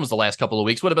Jonah Williams the last couple of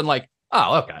weeks would have been like,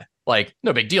 oh, okay.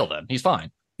 No big deal then. He's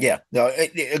fine. Yeah, no,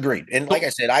 agreed. And like I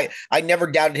said, I never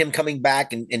doubted him coming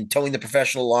back and towing the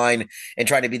professional line and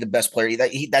trying to be the best player.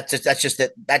 That's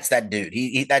that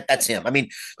dude. That's him. I mean,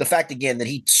 the fact again that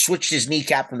he switched his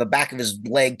kneecap from the back of his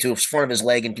leg to the front of his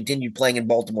leg and continued playing in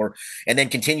Baltimore and then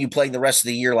continued playing the rest of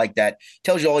the year like that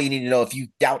tells you all you need to know. If you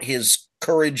doubt his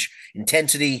courage,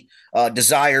 intensity,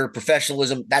 desire,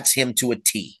 professionalism, that's him to a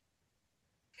T.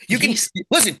 You can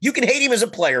listen. You can hate him as a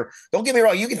player. Don't get me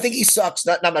wrong. You can think he sucks.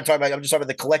 I'm not talking about. I'm just talking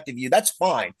about the collective view. That's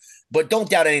fine, but don't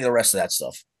doubt any of the rest of that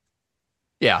stuff.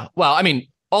 Yeah. Well, I mean,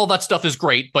 all that stuff is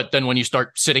great, but then when you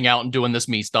start sitting out and doing this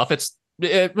me stuff, I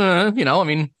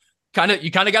mean,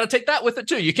 you kind of got to take that with it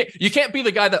too. You can't be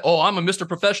the guy that, I'm a Mr.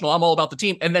 Professional, I'm all about the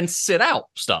team, and then sit out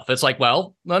stuff. It's like,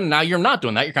 well, now you're not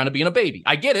doing that. You're kind of being a baby.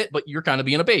 I get it, but you're kind of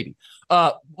being a baby.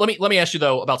 Let me ask you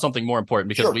though about something more important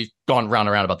because we've gone round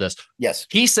and round about this. Yes.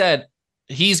 He said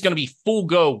he's going to be full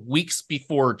go weeks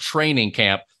before training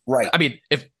camp. Right. I mean,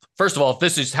 First of all, if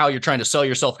this is how you're trying to sell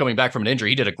yourself coming back from an injury,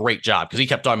 he did a great job because he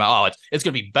kept talking about, it's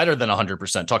going to be better than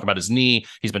 100%. Talking about his knee,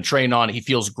 he's been training on it, he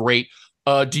feels great.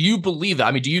 Do you believe that?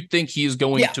 I mean, do you think he is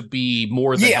going to be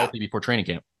more than healthy before training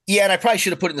camp? Yeah, and I probably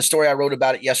should have put it in the story I wrote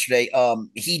about it yesterday.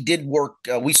 He did work.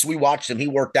 We watched him. He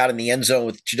worked out in the end zone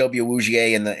with Chidobe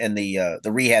Awuzie and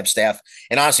the rehab staff,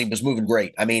 and honestly, was moving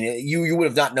great. I mean, you would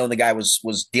have not known the guy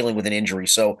was dealing with an injury.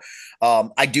 So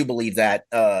I do believe that.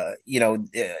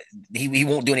 He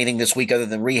won't do anything this week other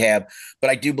than rehab,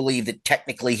 but I do believe that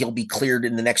technically he'll be cleared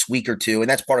in the next week or two, and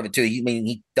that's part of it too.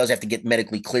 He does have to get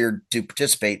medically cleared to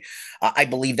participate. I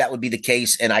believe that would be the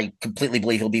case, and I completely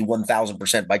believe he'll be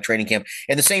 1,000% by training camp.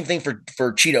 And the same thing for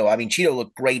Cheeto. I mean, Cheeto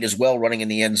looked great as well, running in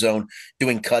the end zone,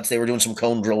 doing cuts. They were doing some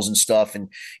cone drills and stuff, and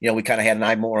we kind of had an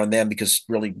eye more on them because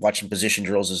really watching position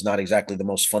drills is not exactly the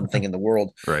most fun thing in the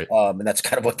world, right? And that's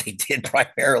kind of what they did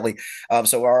primarily.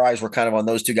 So our eyes were kind of on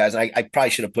those two guys, and I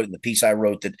probably should have put in the piece I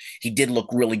wrote that he did look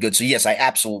really good. So yes, I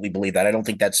absolutely believe that. I don't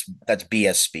think that's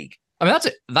BS speak. I mean,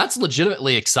 that's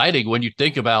legitimately exciting when you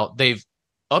think about they've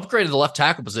upgraded the left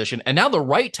tackle position, and now the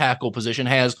right tackle position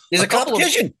is a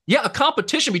competition. A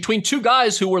competition between two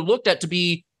guys who were looked at to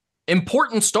be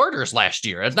important starters last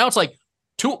year. And now it's like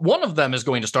one of them is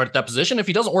going to start at that position. If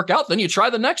he doesn't work out, then you try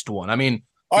the next one. I mean,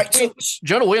 all right, so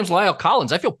Jonah Williams, Lyle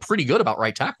Collins, I feel pretty good about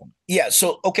right tackle. Yeah.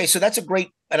 So that's a great,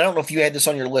 and I don't know if you had this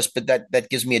on your list, but that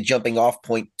gives me a jumping off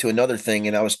point to another thing.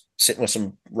 And I was sitting with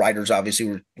some writers, obviously,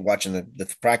 we were watching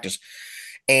the practice.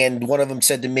 And one of them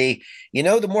said to me,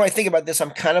 the more I think about this, I'm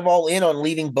kind of all in on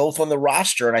leaving both on the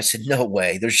roster. And I said, no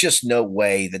way. There's just no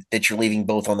way that you're leaving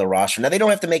both on the roster. Now, they don't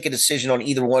have to make a decision on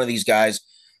either one of these guys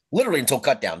literally until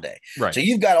cutdown day. Right. So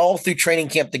you've got all through training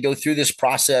camp to go through this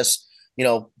process.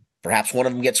 Perhaps one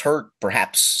of them gets hurt.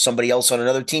 Perhaps somebody else on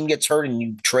another team gets hurt and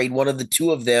you trade one of the two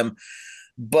of them.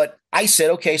 But I said,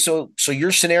 okay, so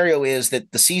your scenario is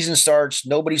that the season starts,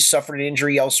 nobody's suffered an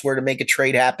injury elsewhere to make a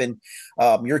trade happen.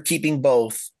 You're keeping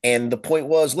both. And the point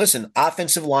was, listen,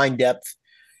 offensive line depth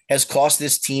has cost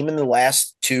this team in the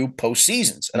last two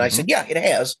postseasons. And I said, yeah, it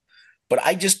has. But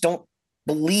I just don't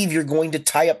believe you're going to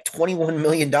tie up $21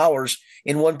 million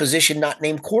in one position not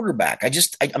named quarterback.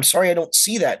 I'm sorry, I don't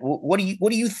see that. What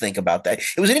do you think about that?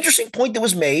 It was an interesting point that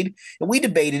was made, and we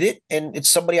debated it, and it's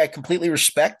somebody I completely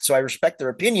respect, so I respect their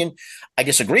opinion. I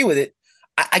disagree with it.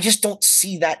 I just don't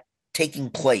see that taking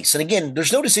place. And again,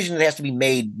 there's no decision that has to be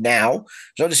made now.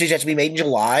 There's no decision that has to be made in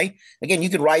July. Again, you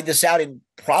could ride this out, and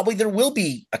probably there will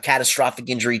be a catastrophic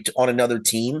injury on another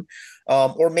team.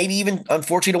 Or maybe even,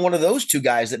 unfortunately, to one of those two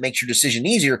guys that makes your decision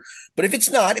easier. But if it's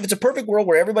not, if it's a perfect world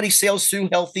where everybody sails through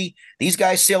healthy, these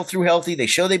guys sail through healthy, they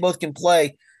show they both can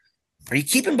play, are you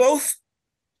keeping both?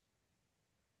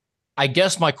 I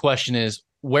guess my question is,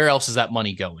 where else is that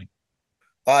money going?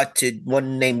 To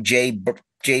one named J.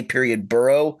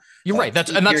 Burrow. You're right.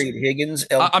 That's Higgins.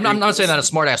 I'm not saying that in a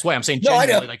smart ass way. I'm saying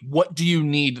genuinely, like, what do you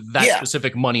need that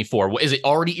specific money for? Is it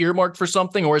already earmarked for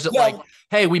something, or is it like,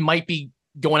 hey, we might be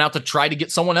going out to try to get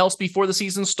someone else before the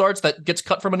season starts that gets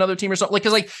cut from another team or something?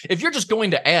 Because if you're just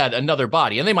going to add another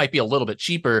body, and they might be a little bit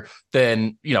cheaper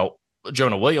than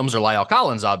Jonah Williams or Lyle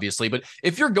Collins, obviously, but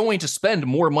if you're going to spend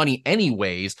more money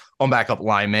anyways on backup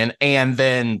linemen and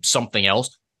then something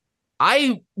else,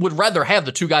 I would rather have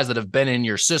the two guys that have been in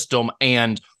your system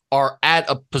and are at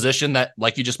a position that,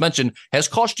 like you just mentioned, has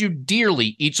cost you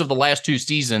dearly each of the last two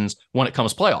seasons when it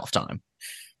comes playoff time.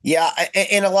 Yeah,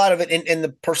 and a lot of it, and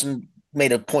the person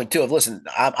made a point too of, listen,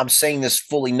 I'm saying this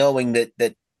fully knowing that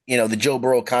the Joe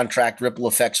Burrow contract ripple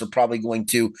effects are probably going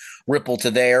to ripple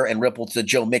to there and ripple to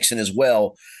Joe Mixon as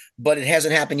well. but it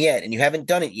hasn't happened yet, and you haven't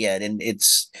done it yet. And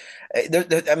it's,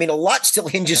 I mean, a lot still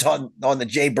hinges on the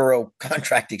Jay Burrow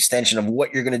contract extension of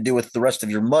what you're going to do with the rest of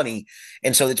your money.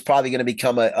 And so it's probably going to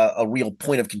become a real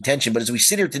point of contention. But as we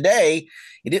sit here today,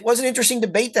 it was an interesting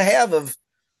debate to have of,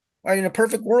 all right, in a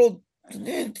perfect world,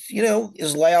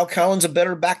 is La'el Collins a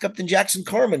better backup than Jackson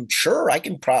Carman? Sure, I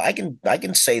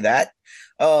can say that.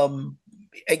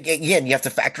 Again, you have to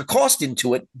factor cost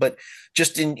into it, but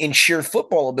just in sheer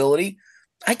football ability,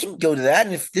 I can go to that.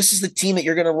 And if this is the team that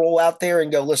you're going to roll out there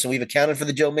and go, listen, we've accounted for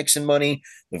the Joe Mixon money,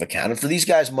 we've accounted for these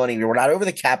guys' money, we're not over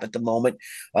the cap at the moment.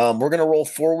 We're going to roll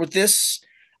forward with this.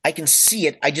 I can see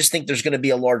it. I just think there's going to be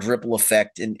a large ripple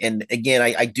effect. And again,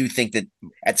 I do think that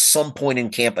at some point in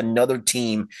camp, another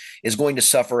team is going to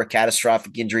suffer a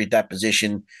catastrophic injury at that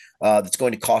position that's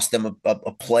going to cost them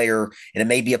a player. And it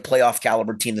may be a playoff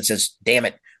caliber team that says, damn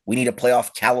it, we need a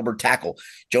playoff caliber tackle.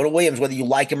 Jonah Williams, whether you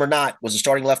like him or not, was a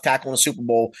starting left tackle in a Super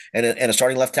Bowl and a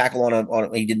starting left tackle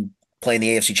on he didn't play in the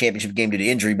AFC Championship game due to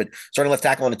injury, but starting left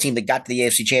tackle on a team that got to the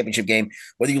AFC Championship game,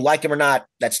 whether you like him or not,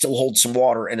 that still holds some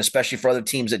water, and especially for other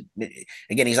teams that,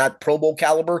 again, he's not Pro Bowl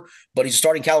caliber, but he's a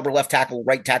starting caliber left tackle,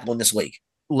 right tackle in this league.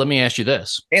 Let me ask you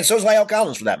this. And so is La'el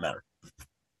Collins, for that matter.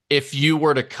 If you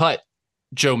were to cut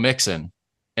Joe Mixon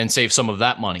and save some of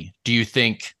that money, do you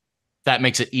think that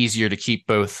makes it easier to keep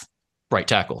both right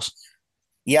tackles?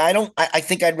 Yeah, I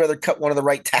think I'd rather cut one of the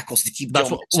right tackles to keep. That's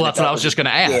what I was just going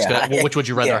to ask. Yeah, which would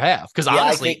you rather have? Because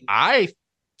honestly, I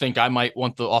think I might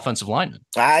want the offensive lineman.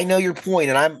 I know your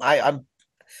point, and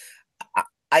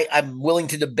I'm willing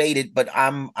to debate it, but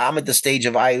I'm at the stage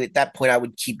of at that point I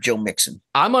would keep Joe Mixon.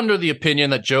 I'm under the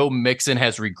opinion that Joe Mixon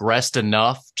has regressed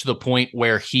enough to the point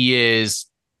where he is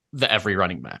the every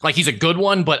running back. Like, he's a good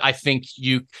one, but I think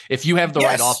if you have the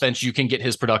right offense, you can get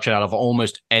his production out of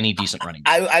almost any decent running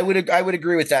back. I would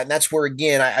agree with that. And that's where,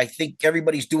 again, I think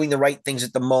everybody's doing the right things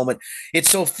at the moment. It's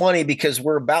so funny because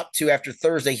we're about to, after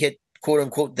Thursday, hit quote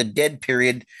unquote the dead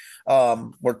period,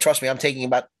 where, trust me, I'm taking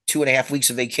about 2.5 weeks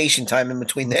of vacation time in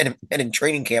between then and in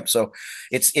training camp. So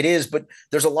it is, but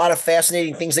there's a lot of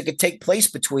fascinating things that could take place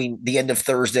between the end of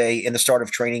Thursday and the start of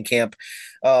training camp.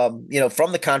 From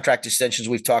the contract extensions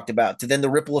we've talked about to then the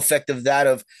ripple effect of that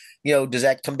of, does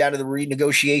that come down to the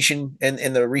renegotiation and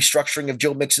the restructuring of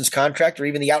Joe Mixon's contract, or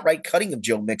even the outright cutting of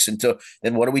Joe Mixon to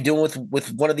then what are we doing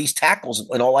with one of these tackles,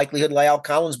 in all likelihood, La'el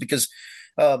Collins, because,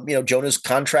 Jonah's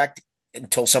contract,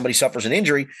 until somebody suffers an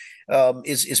injury,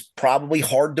 is probably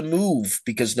hard to move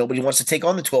because nobody wants to take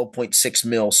on the $12.6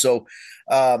 million. So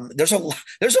there's a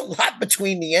lot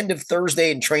between the end of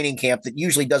Thursday and training camp that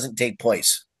usually doesn't take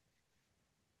place.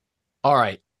 All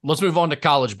right, let's move on to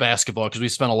college basketball because we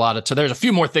spent a lot of time. There's a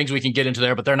few more things we can get into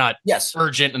there, but they're not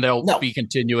urgent and they'll be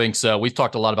continuing. So we've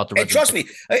talked a lot about the. And trust me,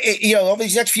 over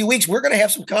these next few weeks, we're going to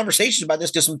have some conversations about this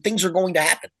because some things are going to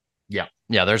happen. Yeah.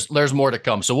 There's more to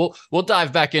come. So we'll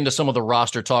dive back into some of the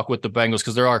roster talk with the Bengals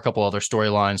because there are a couple other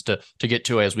storylines to get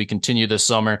to as we continue this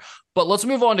summer. But let's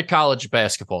move on to college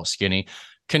basketball, Skinny.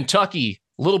 Kentucky,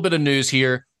 a little bit of news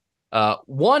here.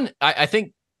 I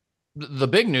think the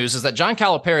big news is that John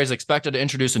Calipari is expected to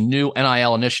introduce a new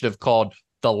NIL initiative called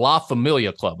the La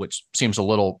Familia Club, which seems a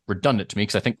little redundant to me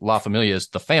because I think La Familia is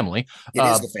the family. It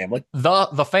is the family.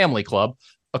 The family club.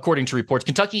 According to reports,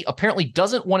 Kentucky apparently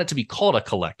doesn't want it to be called a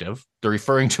collective. They're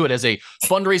referring to it as a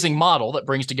fundraising model that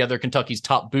brings together Kentucky's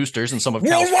top boosters and some of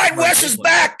Worldwide Wes is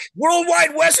back.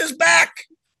 Worldwide Wes is back.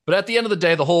 But at the end of the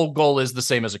day, the whole goal is the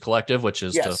same as a collective, which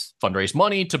is to fundraise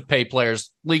money to pay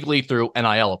players legally through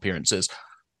NIL appearances.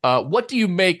 What do you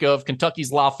make of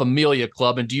Kentucky's La Familia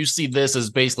Club, and do you see this as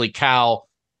basically Cal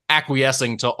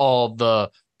acquiescing to all the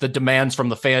demands from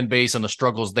the fan base and the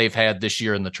struggles they've had this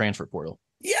year in the transfer portal?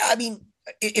 Yeah, I mean,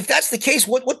 if that's the case,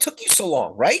 what took you so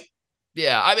long, right?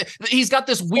 Yeah, I mean, he's got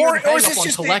this weird hang up on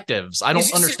collectives. I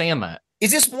don't understand that.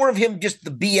 Is this more of him just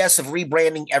the BS of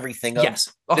rebranding everything?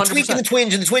 Yes, 100%. The tweak and the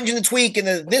twinge and the twinge and the tweak and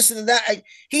the this and that.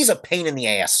 He's a pain in the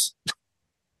ass.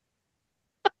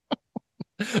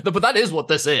 But that is what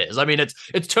this is. I mean,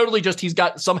 it's totally just he's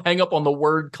got some hang up on the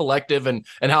word collective and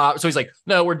how. So he's like,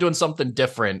 no, we're doing something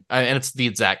different, and it's the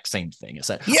exact same thing. Yes.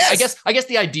 I guess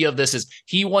the idea of this is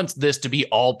he wants this to be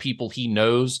all people he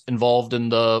knows involved in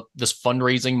this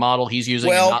fundraising model he's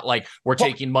using, and not like we're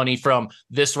taking money from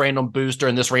this random booster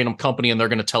and this random company, and they're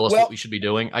going to tell us what we should be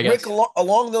doing. I guess, Rick,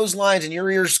 along those lines, and your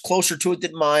ear's closer to it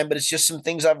than mine, but it's just some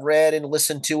things I've read and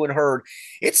listened to and heard.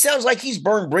 It sounds like he's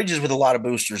burned bridges with a lot of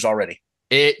boosters already.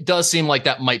 It does seem like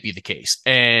that might be the case.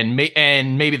 And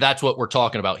maybe that's what we're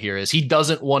talking about here is he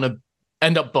doesn't want to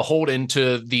end up beholden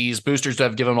to these boosters that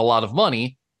have given him a lot of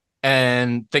money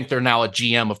and think they're now a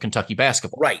GM of Kentucky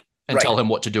basketball. Right. and tell him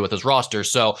what to do with his roster.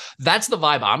 So that's the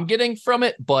vibe I'm getting from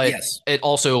it. But it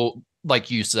also,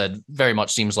 like you said, very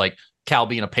much seems like Cal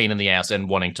being a pain in the ass and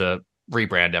wanting to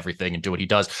rebrand everything and do what he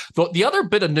does. But the other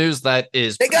bit of news that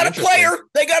is they got a player.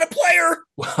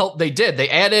 Well, they did. They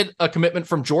added a commitment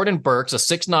from Jordan Burks, a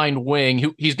 6'9"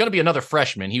 wing. He's going to be another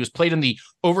freshman. He was played in the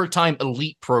overtime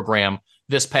elite program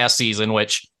this past season,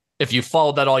 which if you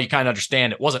followed that all, you kind of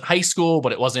understand it wasn't high school,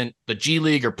 but it wasn't the G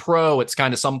League or pro. It's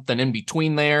kind of something in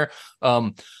between there.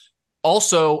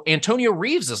 Also, Antonio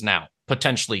Reeves is now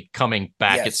potentially coming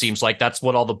back. It seems like that's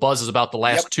what all the buzz is about the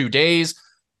last 2 days.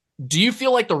 Do you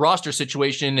feel like the roster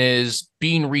situation is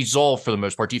being resolved for the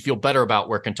most part? Do you feel better about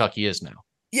where Kentucky is now?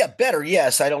 Yeah, better.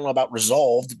 Yes. I don't know about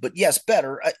resolved, but yes,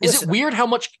 better. Is it weird how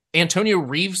much Antonio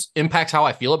Reeves impacts how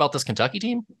I feel about this Kentucky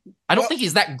team? I don't think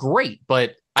he's that great,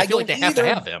 but I feel like they have to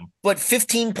have him. But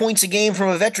 15 points a game from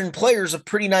a veteran player is a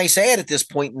pretty nice ad at this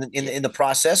point in the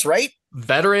process, right?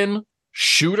 Veteran,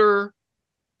 shooter,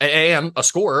 and a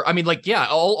scorer. I mean, like, yeah,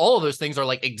 all of those things are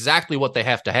like exactly what they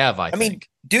have to have, I think. mean,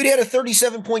 dude had a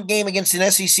 37-point game against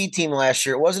an SEC team last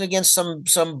year. It wasn't against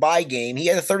some bye game. He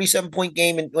had a 37-point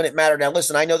game when it mattered. Now,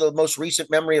 listen, I know the most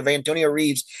recent memory of Antonio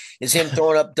Reeves is him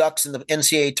throwing up ducks in the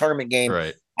NCAA tournament game.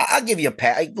 Right. I'll give you a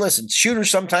pat. Listen, shooters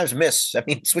sometimes miss. I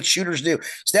mean, it's what shooters do.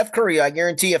 Steph Curry, I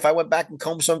guarantee if I went back and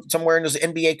combed somewhere in his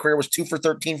NBA career, was 2 for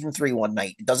 13 from three one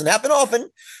night. It doesn't happen often,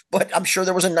 but I'm sure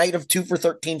there was a night of 2 for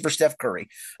 13 for Steph Curry.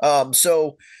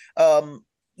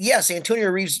 Yes, Antonio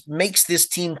Reeves makes this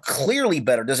team clearly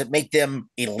better. Does it make them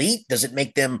elite? Does it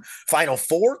make them Final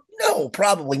Four? No,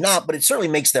 probably not, but it certainly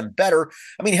makes them better.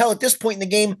 I mean, hell, at this point in the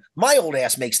game, my old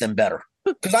ass makes them better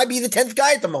because I'd be the 10th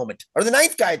guy at the moment or the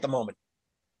 9th guy at the moment.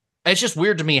 It's just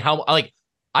weird to me how, like,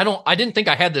 I didn't think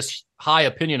I had this high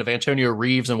opinion of Antonio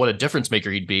Reeves and what a difference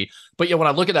maker he'd be. But yeah, when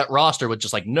I look at that roster with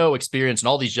just like no experience and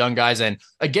all these young guys, and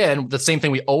again, the same thing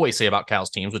we always say about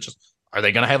Cal's teams, which is, are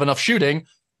they going to have enough shooting?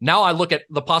 Now I look at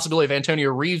the possibility of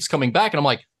Antonio Reeves coming back and I'm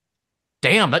like,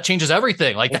 damn, that changes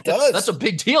everything. Like that's a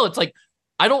big deal. It's like,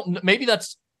 maybe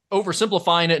that's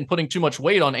oversimplifying it and putting too much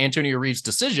weight on Antonio Reeves'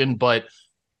 decision, but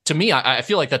to me, I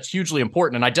feel like that's hugely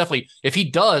important. And I definitely, if he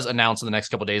does announce in the next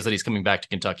couple of days that he's coming back to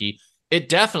Kentucky, it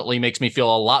definitely makes me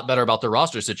feel a lot better about the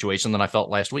roster situation than I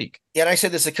felt last week. Yeah, and I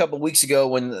said this a couple of weeks ago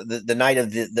when the night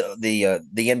of the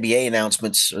NBA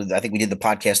announcements. I think we did the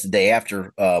podcast the day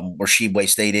after, where Sheboy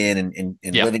stayed in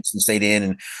and Livingston stayed in,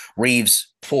 and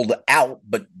Reeves pulled out,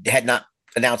 but had not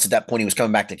announced at that point he was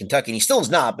coming back to Kentucky, and he still is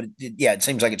not, but it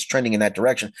seems like it's trending in that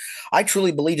direction. I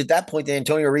truly believed at that point that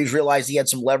Antonio Reeves realized he had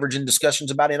some leverage in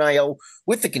discussions about NIL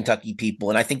with the Kentucky people,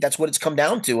 and I think that's what it's come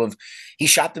down to. Of he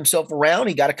shopped himself around,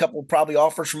 he got a couple probably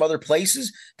offers from other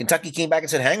places. Kentucky came back and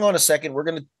said, "Hang on a second, we're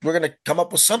gonna come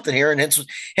up with something here," and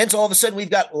hence all of a sudden we've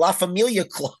got La Familia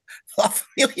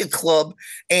Club,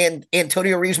 and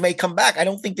Antonio Reeves may come back. I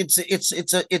don't think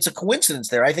it's a coincidence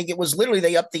there. I think it was literally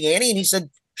they upped the ante, and he said,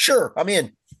 "Sure, I'm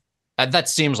in." That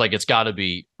seems like it's got to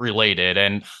be related.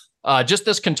 And just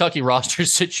this Kentucky roster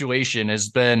situation has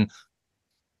been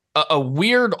a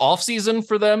weird offseason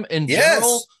for them in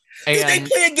general. And they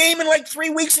play a game in like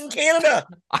 3 weeks in Canada.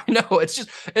 I know. It's just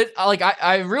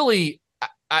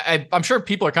I'm sure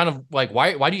people are kind of like,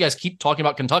 why do you guys keep talking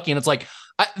about Kentucky? And it's like,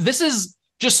 this is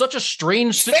just such a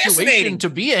strange situation to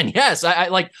be in. Yes.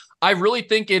 I really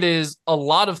think it is a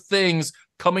lot of things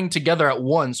coming together at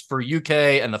once for UK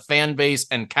and the fan base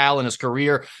and Cal and his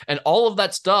career and all of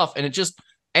that stuff. And it just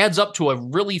adds up to a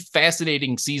really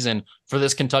fascinating season for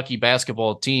this Kentucky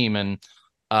basketball team. And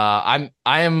I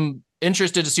am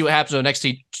interested to see what happens in the next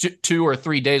 2 or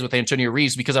 3 days with Antonio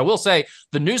Reeves, because I will say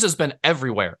the news has been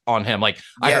everywhere on him. Like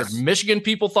I heard Michigan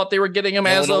people thought they were getting him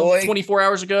as of 24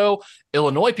 hours ago.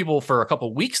 Illinois people for a couple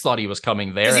of weeks thought he was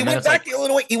coming there. He went back to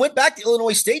Illinois. He went back to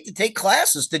Illinois State to take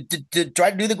classes to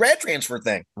try to do the grad transfer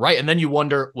thing. Right. And then you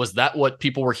wonder, was that what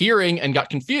people were hearing and got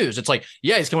confused? It's like,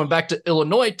 yeah, he's coming back to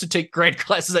Illinois to take grad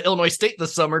classes at Illinois State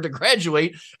this summer to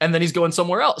graduate. And then he's going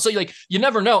somewhere else. So like, you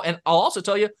never know. And I'll also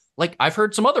tell you, like I've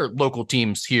heard some other local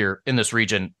teams here in this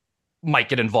region might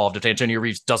get involved if Antonio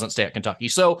Reeves doesn't stay at Kentucky.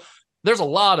 So there's a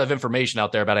lot of information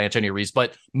out there about Antonio Reeves,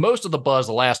 but most of the buzz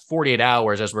the last 48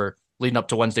 hours as we're leading up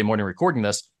to Wednesday morning recording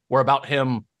this were about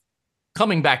him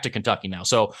coming back to Kentucky now.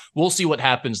 So we'll see what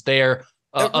happens there.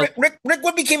 Rick,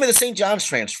 what became of the St. John's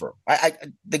transfer?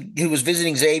 He was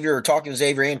visiting Xavier or talking to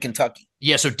Xavier in Kentucky.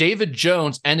 Yeah, so David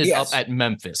Jones ended up at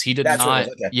Memphis. He did not.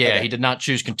 He did not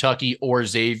choose Kentucky or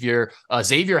Xavier.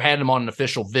 Xavier had him on an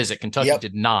official visit. Kentucky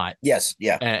did not. Yes,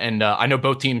 yeah. And I know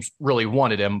both teams really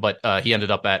wanted him, but he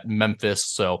ended up at Memphis.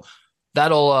 So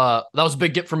that was a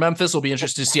big get for Memphis. We'll be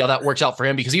interested to see how that works out for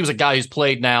him, because he was a guy who's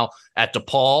played now at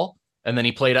DePaul, And then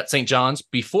he played at St. John's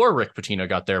before Rick Pitino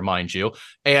got there, mind you.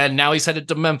 And now he's headed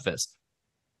to Memphis.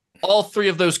 All three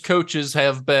of those coaches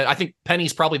have been, I think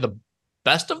Penny's probably the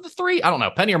best of the three. I don't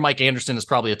know. Penny or Mike Anderson is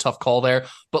probably a tough call there,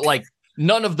 but like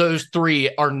none of those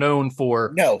three are known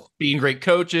for being great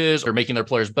coaches or making their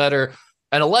players better.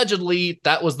 And allegedly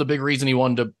that was the big reason he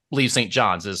wanted to leave St.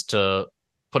 John's, is to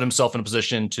put himself in a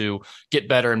position to get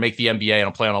better and make the NBA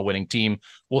and play on a winning team.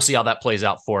 We'll see how that plays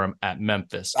out for him at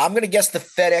Memphis. I'm going to guess the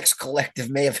FedEx Collective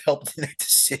may have helped in that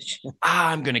decision.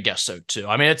 I'm going to guess so too.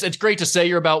 I mean, it's great to say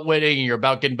you're about winning and you're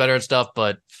about getting better at stuff,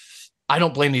 but I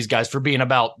don't blame these guys for being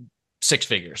about six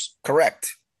figures.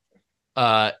 Correct.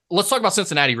 Let's talk about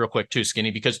Cincinnati real quick too,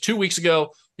 Skinny, because 2 weeks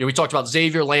ago, we talked about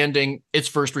Xavier landing its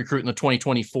first recruit in the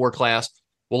 2024 class.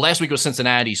 Well, last week was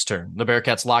Cincinnati's turn. The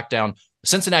Bearcats locked down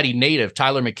Cincinnati native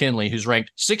Tyler McKinley, who's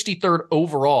ranked 63rd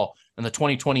overall in the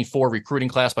 2024 recruiting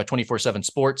class by 24/7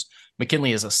 Sports.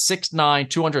 McKinley is a 6'9",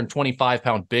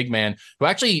 225-pound big man who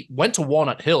actually went to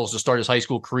Walnut Hills to start his high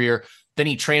school career. Then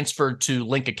he transferred to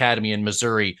Link Academy in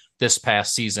Missouri this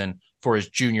past season for his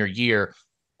junior year.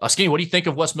 Skinny, what do you think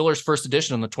of Wes Miller's first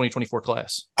edition in the 2024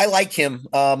 class? I like him.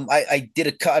 I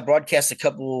broadcast a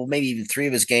couple, maybe even three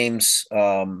of his games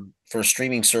for a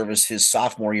streaming service his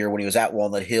sophomore year when he was at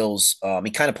Walnut Hills. He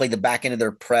kind of played the back end of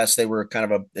their press. They were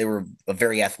a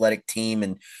very athletic team,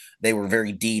 and they were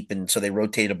very deep. And so they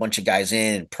rotated a bunch of guys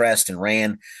in and pressed and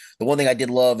ran. The one thing I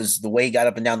did love is the way he got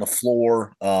up and down the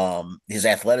floor, his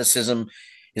athleticism,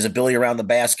 his ability around the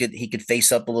basket. He could face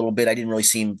up a little bit. I didn't really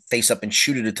see him face up and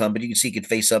shoot it a ton, but you can see he could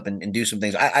face up and do some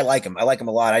things. I like him. I like him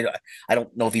a lot. I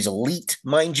don't know if he's elite,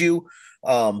 mind you,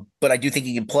 but I do think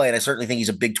he can play, and I certainly think he's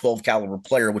a Big 12 caliber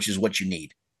player, which is what you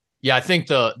need. Yeah, I think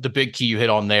the big key you hit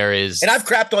on there is... And I've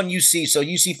crapped on UC, so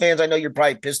UC fans, I know you're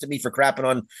probably pissed at me for crapping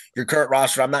on your current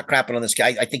roster. I'm not crapping on this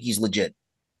guy. I think he's legit.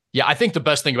 Yeah, I think the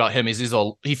best thing about him is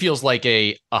he feels like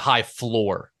a high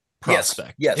floor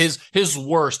prospect. Yes. His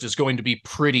worst is going to be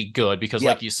pretty good because,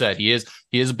 like you said, he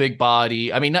is a big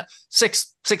body. I mean, 6'8",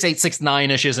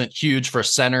 6'9" isn't huge for a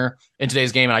center in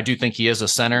today's game, and I do think he is a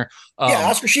center.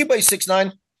 Oscar Sheba is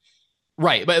 6'9".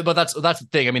 Right, but that's the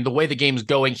thing. I mean, the way the game's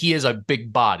going, he is a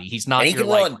big body. He's not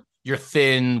your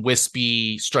thin,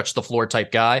 wispy, stretch the floor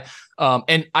type guy.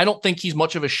 And I don't think he's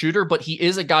much of a shooter, but he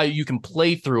is a guy you can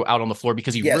play through out on the floor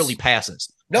because he really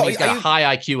passes. No, he's got a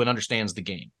high IQ and understands the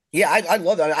game. Yeah, I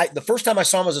love that. The first time I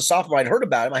saw him as a sophomore, I'd heard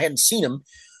about him. I hadn't seen him.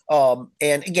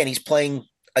 And again, he's playing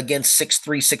against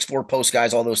 6'3", 6'4" post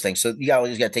guys, all those things. So you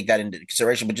always got to take that into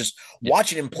consideration. But just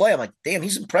watching him play, I'm like, damn,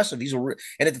 he's impressive.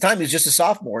 And at the time, he was just a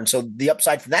sophomore. And so the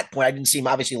upside from that point, I didn't see him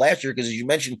obviously last year because, as you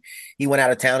mentioned, he went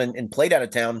out of town and played out of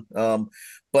town.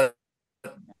 But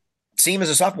seeing him as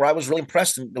a sophomore, I was really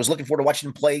impressed and was looking forward to watching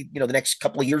him play, the next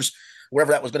couple of years,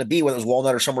 wherever that was going to be, whether it was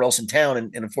Walnut or somewhere else in town.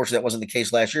 And unfortunately, that wasn't the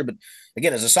case last year. But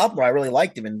again, as a sophomore, I really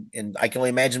liked him. And I can only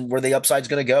imagine where the upside's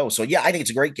going to go. So, yeah, I think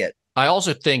it's a great get. I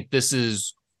also think this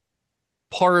is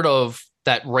part of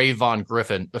that Rayvon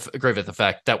Griffith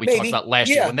effect that we talked about last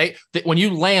year. When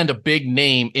you land a big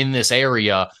name in this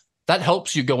area, that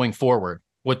helps you going forward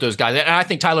with those guys. And I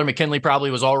think Tyler McKinley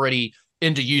probably was already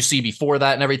into UC before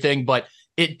that and everything, but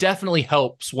it definitely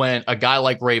helps when a guy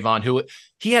like Rayvon, who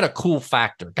he had a cool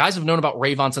factor. Guys have known about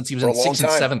Rayvon since he was in 6th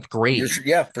and 7th grade.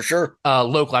 Yeah, for sure.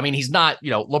 Local. I mean, he's not,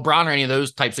 LeBron or any of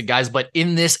those types of guys, but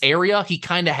in this area, he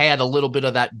kind of had a little bit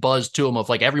of that buzz to him of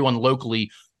like everyone locally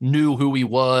knew who he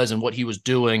was and what he was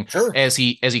doing as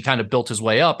he kind of built his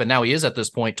way up. And now he is at this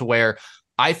point to where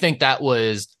I think that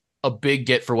was a big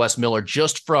get for Wes Miller,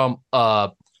 just from a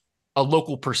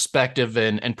local perspective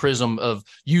and prism of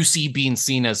UC being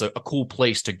seen as a cool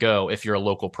place to go if you're a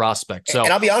local prospect. So,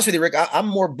 and I'll be honest with you, Rick, I'm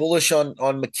more bullish on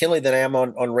McKinley than I am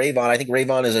on Rayvon. I think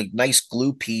Rayvon is a nice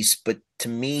glue piece, but to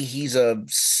me, he's a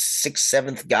 6th,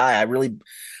 7th guy.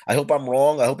 I hope I'm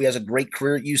wrong. I hope he has a great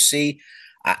career at UC.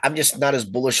 I'm just not as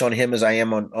bullish on him as I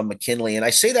am on McKinley. And I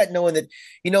say that knowing that,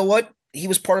 he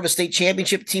was part of a state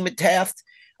championship team at Taft.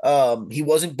 He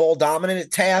wasn't ball dominant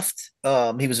at Taft.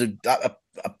 He was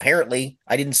apparently,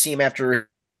 I didn't see him after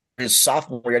his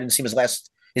sophomore year. I didn't see him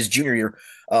his junior year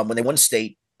when they won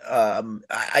state.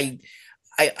 I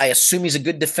assume he's a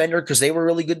good defender because they were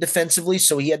really good defensively.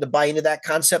 So he had to buy into that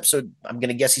concept. So I'm going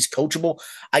to guess he's coachable.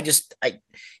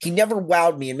 He never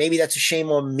wowed me. And maybe that's a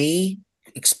shame on me,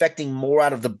 expecting more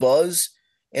out of the buzz.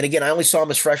 And again, I only saw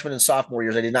him as freshman and sophomore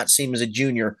years. I did not see him as a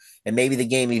junior, and maybe the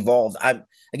game evolved. I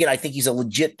think he's a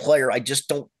legit player. I just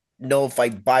don't know if I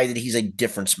buy that he's a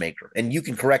difference maker. And you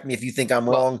can correct me if you think I'm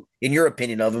wrong in your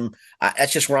opinion of him.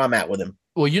 That's just where I'm at with him.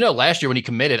 Well, last year when he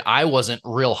committed, I wasn't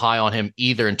real high on him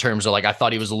either in terms of I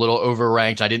thought he was a little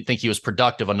overranked. I didn't think he was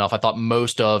productive enough. I thought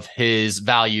most of his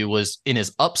value was in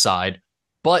his upside.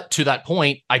 But to that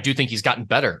point, I do think he's gotten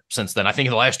better since then. I think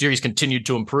in the last year he's continued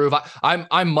to improve.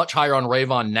 I'm much higher on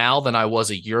Rayvon now than I was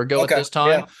a year ago at this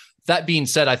time. Yeah. That being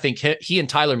said, I think he and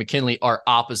Tyler McKinley are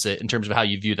opposite in terms of how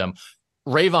you view them.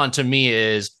 Rayvon to me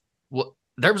is,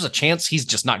 there was a chance he's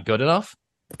just not good enough.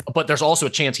 But there's also a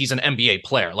chance he's an NBA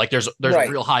player. There's right.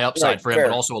 a real high upside for him, fair.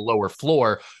 But also a lower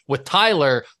floor. With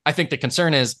Tyler, I think the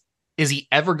concern is he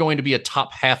ever going to be a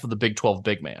top half of the Big 12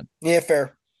 big man? Yeah,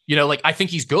 fair. I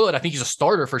think he's good. I think he's a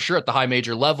starter for sure at the high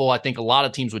major level. I think a lot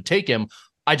of teams would take him.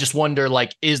 I just wonder,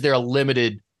 is there a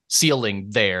limited ceiling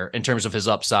there in terms of his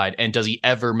upside? And does he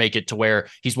ever make it to where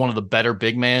he's one of the better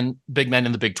big men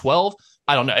in the Big 12?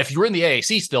 I don't know. If you're in the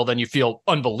AAC still, then you feel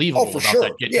unbelievable about sure.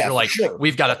 that. You're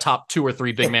we've got a top 2 or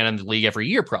 3 big man in the league every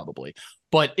year, probably.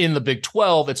 But in the Big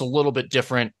 12, it's a little bit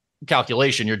different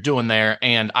calculation you're doing there.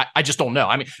 And I just don't know.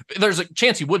 I mean, there's a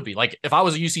chance he would be. If I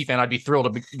was a UC fan, I'd be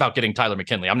thrilled about getting Tyler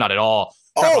McKinley. I'm not at all.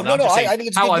 Oh, no. I think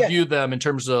it's how I view them in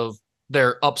terms of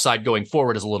their upside going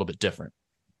forward is a little bit different.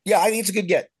 Yeah, I think it's a good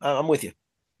get. I'm with you.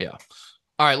 Yeah.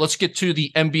 All right, let's get to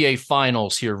the NBA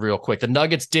Finals here real quick. The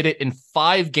Nuggets did it in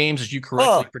 5 games, as you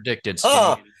correctly predicted.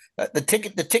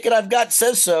 The ticket I've got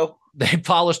says so. They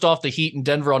polished off the Heat in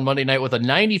Denver on Monday night with a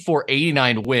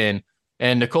 94-89 win,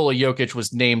 and Nikola Jokic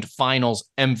was named Finals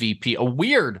MVP. A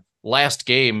weird last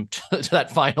game to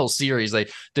that final series. They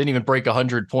didn't even break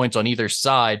 100 points on either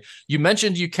side. You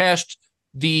mentioned you cashed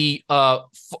the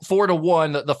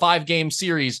 4-1, the 5-game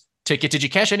series ticket. Did you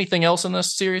cash anything else in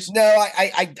this series? No,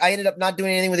 I ended up not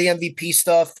doing anything with the MVP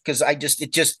stuff because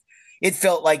it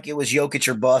felt like it was Jokic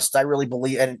or bust. I really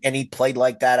believe, and he played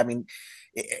like that. I mean,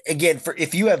 again,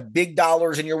 if you have big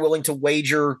dollars and you're willing to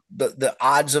wager the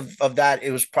odds of that,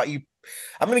 it was probably.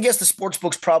 I'm going to guess the sports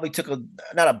books probably took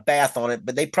not a bath on it,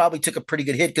 but they probably took a pretty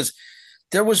good hit because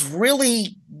there was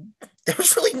really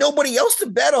nobody else to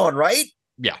bet on, right?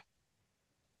 Yeah.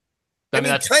 I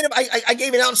mean, I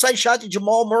gave an outside shot to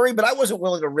Jamal Murray, but I wasn't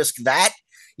willing to risk that.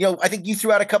 I think you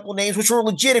threw out a couple of names, which were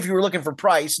legit if you were looking for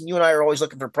price, and you and I are always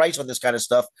looking for price on this kind of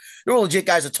stuff. There were legit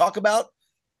guys to talk about,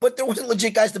 but there wasn't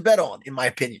legit guys to bet on, in my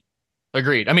opinion.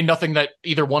 Agreed. I mean, nothing that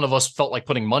either one of us felt like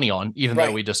putting money on, even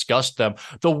though we discussed them.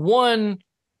 The one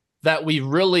that we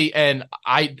really, and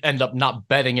I end up not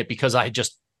betting it because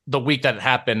the week that it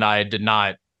happened, I did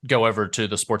not go over to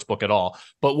the sports book at all.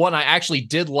 But one I actually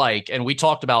did like, and we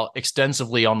talked about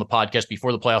extensively on the podcast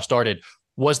before the playoffs started,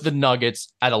 was the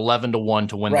Nuggets at 11-1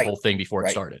 to win the whole thing before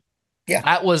it started. Yeah.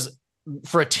 That was,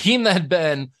 for a team that had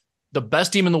been the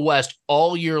best team in the West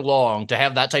all year long, to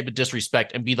have that type of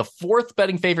disrespect and be the 4th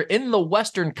betting favorite in the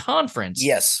Western Conference.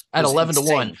 Yes. At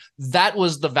 11-1. That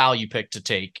was the value pick to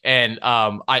take. And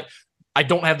I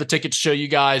don't have the ticket to show you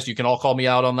guys. You can all call me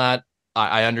out on that.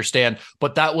 I understand,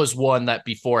 but that was one that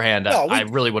beforehand I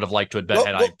really would have liked to have bet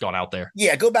had I gone out there.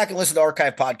 Yeah, go back and listen to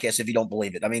archive podcasts if you don't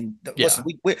believe it. I mean, listen,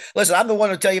 listen. I'm the one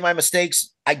to tell you my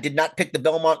mistakes. I did not pick the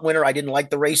Belmont winner. I didn't like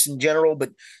the race in general, but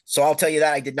so I'll tell you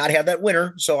that I did not have that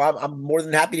winner. So I'm more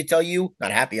than happy to tell you.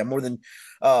 Not happy. I'm more than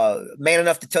man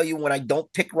enough to tell you when I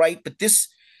don't pick right. But this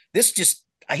just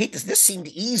I hate this. This seemed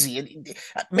easy.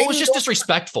 Maybe it was just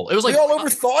disrespectful. It was we all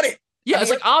overthought it. Yeah,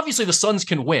 it's obviously the Suns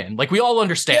can win. We all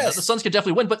understand that the Suns can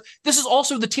definitely win, but this is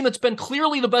also the team that's been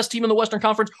clearly the best team in the Western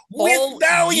Conference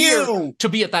all year to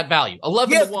be at that value.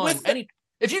 11-1.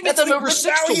 If you get them over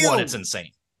 6-1, it's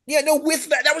insane. Yeah, no, with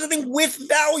that was the thing, with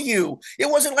value. It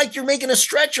wasn't like you're making a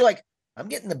stretch. You're like, I'm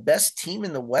getting the best team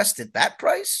in the West at that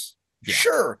price? Yeah.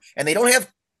 Sure. And they don't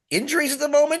have injuries at the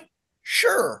moment?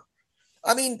 Sure.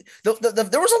 I mean, there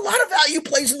was a lot of value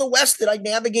plays in the West that I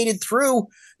navigated through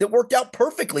that worked out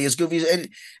perfectly as goofy. And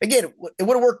again, it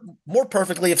would have worked more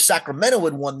perfectly if Sacramento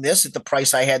had won this at the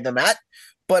price I had them at.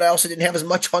 But I also didn't have as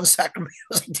much on Sacramento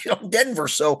as I did on Denver.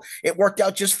 So it worked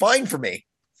out just fine for me.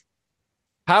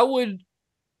 How would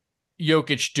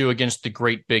Jokic do against the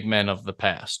great big men of the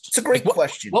past? It's a great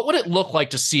question. What would it look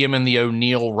like to see him in the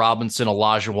O'Neal, Robinson,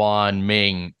 Olajuwon,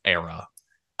 Ming era?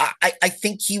 I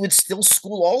think he would still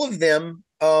school all of them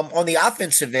on the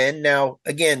offensive end. Now,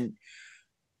 again,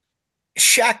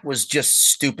 Shaq was just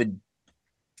stupid,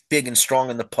 big and strong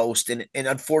in the post. And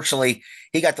unfortunately,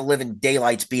 he got the living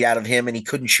daylights beat out of him and he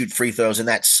couldn't shoot free throws, and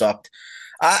that sucked.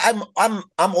 I'm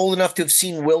old enough to have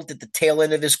seen Wilt at the tail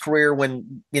end of his career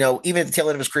when, even at the tail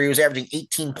end of his career, he was averaging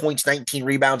 18 points, 19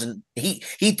 rebounds. And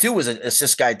he too was an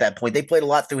assist guy at that point. They played a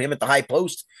lot through him at the high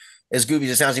post. as goofy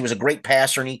as it sounds, he was a great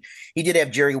passer, and he did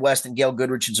have Jerry West and Gail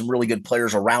Goodrich and some really good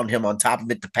players around him on top of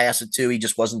it to pass it to. He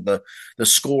just wasn't the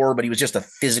scorer, but he was just a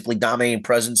physically dominating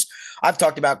presence. I've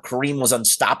talked about Kareem was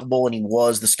unstoppable, and he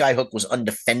was. The skyhook was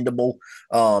undefendable.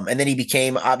 And then he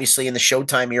became, obviously, in the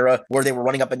Showtime era where they were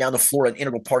running up and down the floor, an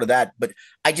integral part of that. But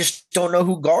I just don't know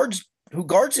who guards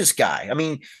this guy. I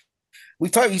mean,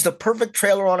 we've talked, he's the perfect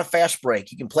trailer on a fast break.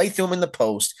 He can play through him in the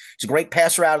post. He's a great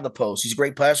passer out of the post. He's a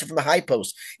great passer from the high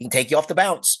post. He can take you off the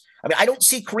bounce. I mean, I don't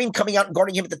see Kareem coming out and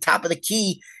guarding him at the top of the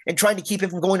key and trying to keep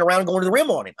him from going around and going to the rim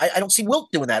on him. I don't see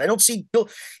Wilt doing that. I don't see Bill.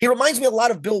 He reminds me a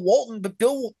lot of Bill Walton, but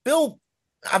Bill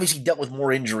obviously dealt with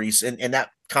more injuries and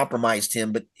that compromised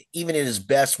him. But even at his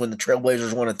best, when the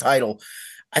Trailblazers won a title,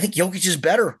 I think Jokic is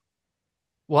better.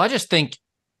 Well, I just think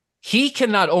he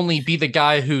can not only be the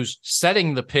guy who's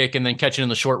setting the pick and then catching in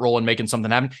the short roll and making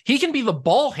something happen. He can be the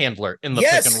ball handler in the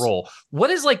pick and roll. What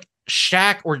is like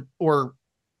Shaq or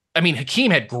I mean,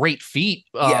 Hakeem had great feet,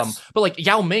 but like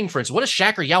Yao Ming, for instance, what is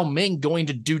Shaq or Yao Ming going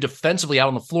to do defensively out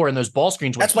on the floor in those ball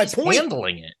screens when he's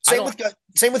handling it?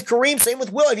 Same with Kareem, same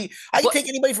with Will. I mean, I can take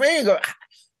anybody from any and go,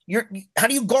 how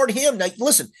do you guard him? Now,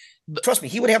 listen, trust me,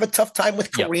 he would have a tough time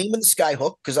with Kareem and the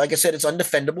skyhook because, like I said, it's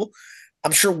undefendable.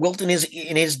 I'm sure Wilt in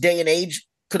his day and age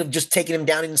could have just taken him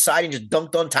down inside and just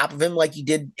dunked on top of him like he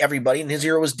did everybody. And his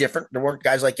era was different. There weren't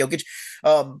guys like Jokic.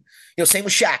 Same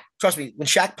with Shaq. Trust me, when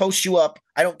Shaq posts you up,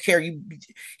 I don't care. He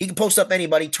can post up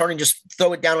anybody, turn and just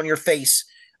throw it down on your face.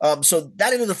 So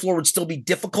that end of the floor would still be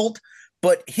difficult,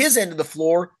 but his end of the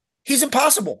floor, he's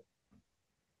impossible.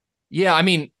 Yeah, I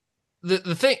mean,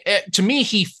 the thing, to me,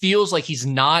 he feels like he's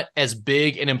not as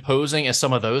big and imposing as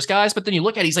some of those guys, but then you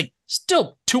look at it, he's like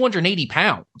still 280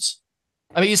 pounds.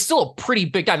 I mean, he's still a pretty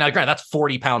big guy. Now, granted, that's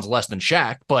 40 pounds less than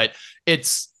Shaq, but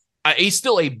he's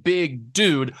still a big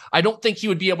dude. I don't think he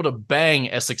would be able to bang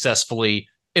as successfully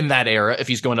in that era if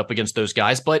he's going up against those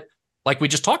guys, but like we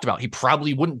just talked about, he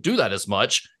probably wouldn't do that as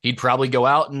much. He'd probably go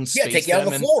out and take you out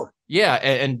on the floor. Yeah,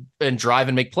 and drive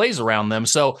and make plays around them.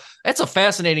 So that's a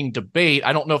fascinating debate.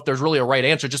 I don't know if there's really a right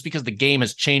answer just because the game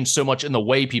has changed so much in the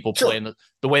way people play and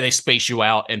the way they space you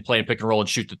out and play and pick and roll and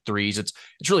shoot the threes. It's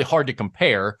really hard to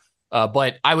compare.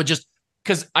 But I would just,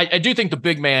 because I do think the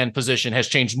big man position has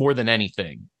changed more than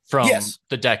anything from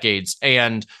the decades.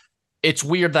 And it's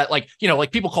weird that like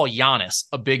people call Giannis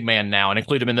a big man now and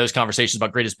include him in those conversations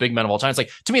about greatest big men of all time. It's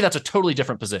like, to me, that's a totally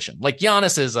different position. Like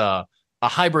Giannis is a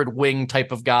hybrid wing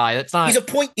type of guy. That's not. He's a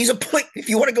point. If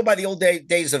you want to go by the old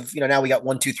days of, now we got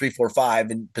 1, 2, 3, 4,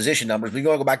 5 in position numbers. We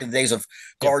want to go back to the days of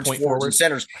guards, forwards, and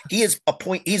centers. He is a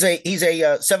point. He's a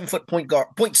 7-foot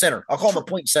point center. I'll call him a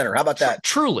point center. How about that?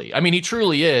 Truly. I mean, he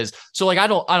truly is. So like, I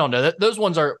don't know. Those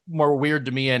ones are more weird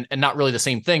to me and not really the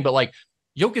same thing, but like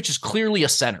Jokic is clearly a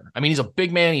center. I mean, he's a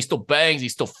big man. He still bangs.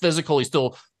 He's still physical. He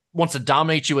still wants to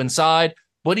dominate you inside,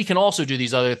 but he can also do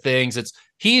these other things.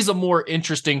 He's a more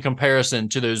interesting comparison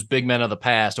to those big men of the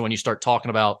past. And when you start talking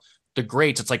about the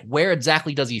greats, it's like, where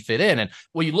exactly does he fit in? And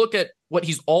when you look at what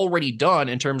he's already done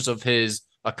in terms of his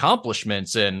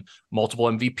accomplishments and multiple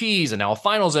MVPs and now a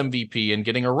finals MVP and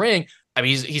getting a ring, I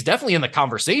mean, he's definitely in the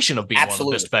conversation of being one of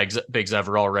the best bigs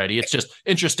ever already. It's just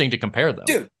interesting to compare them.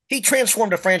 Dude, he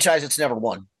transformed a franchise that's never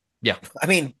won. Yeah. I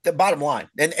mean, the bottom line,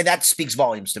 and that speaks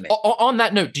volumes to me. On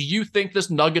that note, do you think this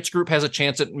Nuggets group has a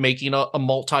chance at making a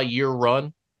multi-year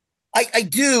run? I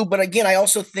do, but again, I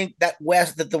also think that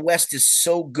the West is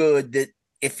so good that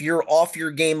if you're off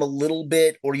your game a little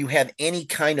bit or you have any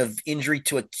kind of injury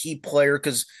to a key player,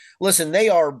 because listen, they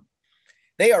are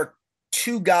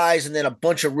two guys and then a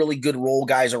bunch of really good role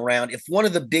guys around. If one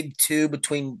of the big two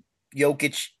between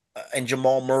Jokic and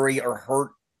Jamal Murray are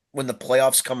hurt when the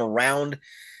playoffs come around,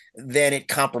 then it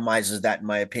compromises that, in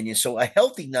my opinion. So a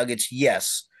healthy Nuggets,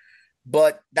 yes,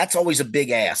 but that's always a big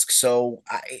ask. So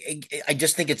I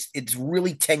just think it's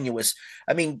really tenuous.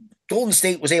 I mean, Golden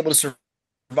State was able to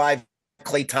survive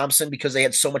Klay Thompson because they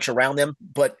had so much around them.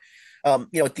 But,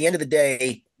 at the end of the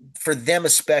day, for them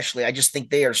especially, I just think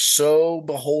they are so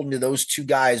beholden to those two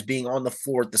guys being on the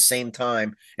floor at the same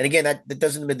time. And again, that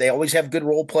doesn't mean they always have good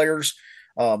role players.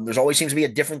 There's always seems to be a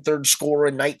different third scorer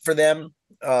a night for them.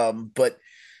 But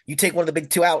you take one of the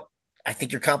big two out, I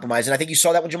think you're compromised. And I think you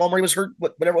saw that when Jamal Murray was hurt,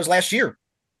 whatever it was last year.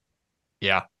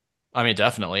 Yeah, I mean,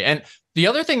 definitely. And the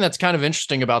other thing that's kind of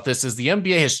interesting about this is the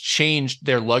NBA has changed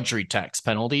their luxury tax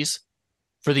penalties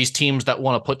for these teams that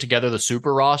want to put together the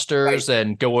super rosters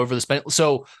and go over the spend.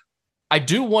 So I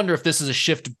do wonder if this is a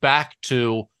shift back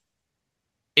to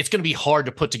it's going to be hard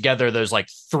to put together those like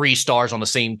 3 stars on the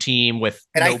same team with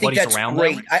and nobody's I think that's around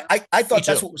great. them. I thought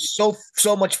that's what was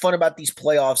so much fun about these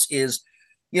playoffs is,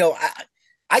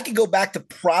 I could go back to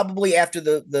probably after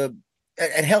the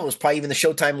and hell, it was probably even the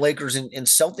Showtime Lakers and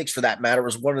Celtics for that matter,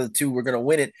 was one of the two were going to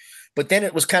win it. But then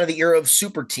it was kind of the era of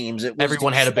super teams. It was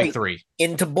Everyone had a big three.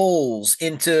 Into Bulls,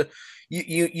 into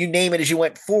you name it as you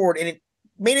went forward. And it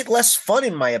made it less fun,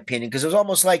 in my opinion, because it was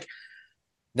almost like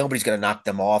nobody's going to knock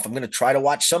them off. I'm going to try to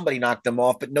watch somebody knock them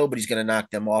off, but nobody's going to knock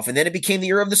them off. And then it became the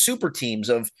era of the super teams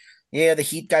of, yeah, the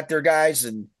Heat got their guys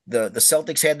and the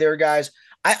Celtics had their guys.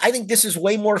 I think this is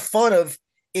way more fun of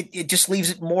it. It just leaves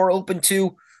it more open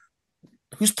to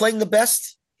who's playing the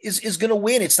best is going to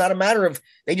win. It's not a matter of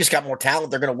they just got more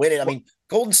talent, they're going to win it. I mean,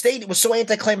 Golden State, it was so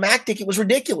anticlimactic, it was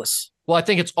ridiculous. Well, I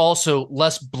think it's also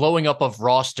less blowing up of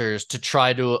rosters to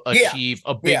try to achieve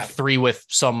a big three with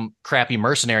some crappy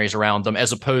mercenaries around them,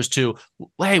 as opposed to,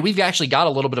 hey, we've actually got a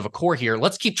little bit of a core here.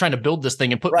 Let's keep trying to build this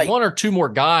thing and put one or two more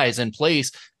guys in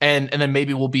place, and then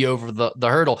maybe we'll be over the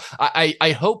hurdle.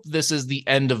 I hope this is the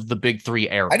end of the big three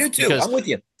era. I do too. I'm with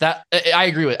you. That I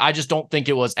agree with. I just don't think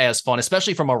it was as fun,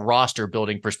 especially from a roster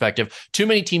building perspective. Too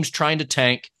many teams trying to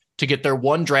tank to get their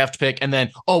one draft pick, and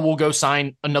then, we'll go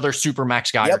sign another super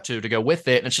max guy or two to go with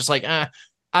it. And it's just like, I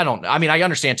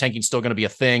understand tanking's still going to be a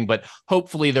thing, but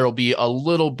hopefully there will be a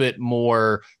little bit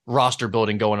more roster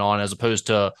building going on as opposed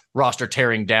to roster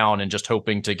tearing down and just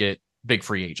hoping to get big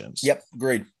free agents. Yep.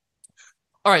 Agreed.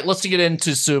 All right, let's get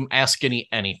into some Ask Skinny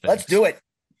Anything. Let's do it.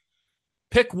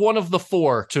 Pick one of the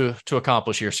four to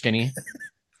accomplish here, Skinny.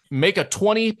 Make a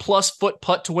 20-plus foot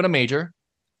putt to win a major.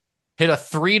 Hit a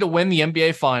 3 to win the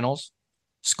NBA Finals,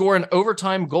 score an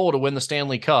overtime goal to win the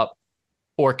Stanley Cup,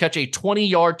 or catch a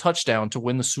 20-yard touchdown to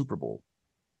win the Super Bowl.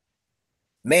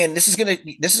 Man, this is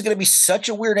gonna be such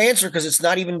a weird answer because it's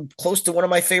not even close to one of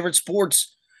my favorite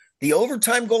sports. The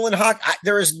overtime goal in hockey.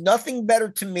 There is nothing better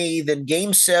to me than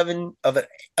Game 7 of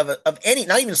any,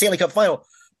 not even Stanley Cup final,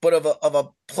 but of a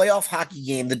playoff hockey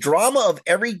game. The drama of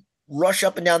every rush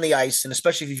up and down the ice, and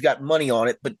especially if you've got money on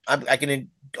it. But I can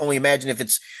only imagine if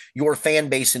it's your fan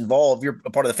base involved, you're a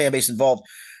part of the fan base involved.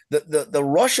 The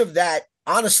rush of that,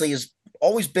 honestly, has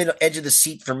always been edge of the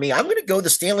seat for me. I'm going to go the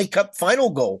Stanley Cup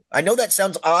final goal. I know that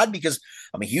sounds odd because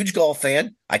I'm a huge golf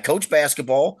fan. I coach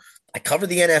basketball. I cover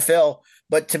the NFL.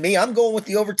 But to me, I'm going with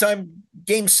the overtime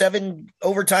Game 7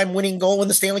 overtime winning goal in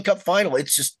the Stanley Cup final.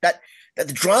 It's just that the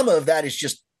drama of that is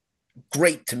just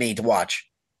great to me to watch.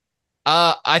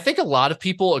 I think a lot of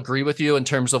people agree with you in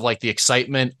terms of like the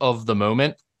excitement of the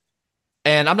moment.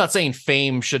 And I'm not saying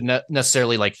fame should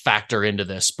necessarily like factor into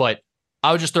this, but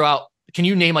I would just throw out, can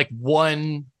you name like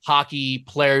one hockey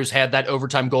player who's had that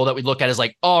overtime goal that we look at as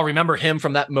like, oh, remember him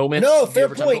from that moment? No, fair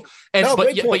point.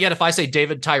 But yet if I say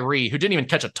David Tyree, who didn't even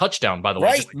catch a touchdown, by the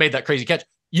way, just made that crazy catch,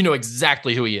 you know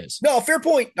exactly who he is. No, fair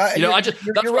point. That's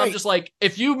where I'm just like,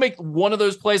 if you make one of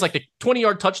those plays, like the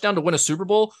 20-yard touchdown to win a Super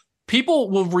Bowl, people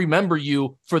will remember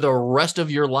you for the rest of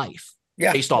your life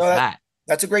based off that.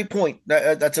 That's a great point.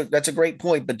 That's a great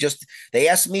point. But just they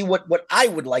asked me what I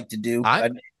would like to do,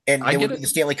 and it would be the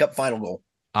Stanley Cup final goal.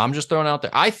 I'm just throwing out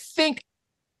there. I think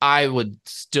I would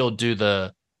still do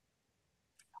the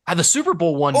Super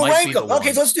Bowl one. Oh, rank them.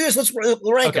 Okay, so let's do this. Let's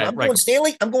rank them.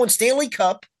 I'm going Stanley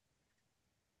Cup.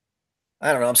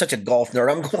 I don't know. I'm such a golf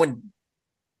nerd. I'm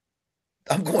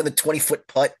going the 20-foot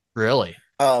putt. Really?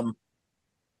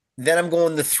 Then I'm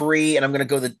going the 3, and I'm going to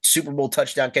go the Super Bowl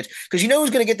touchdown catch. Because you know who's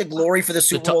going to get the glory for the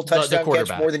Super Bowl touchdown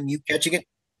catch more than you catching it?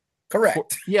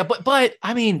 Correct. Yeah, but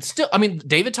I mean,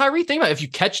 David Tyree, think about it. If you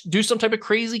do some type of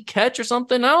crazy catch or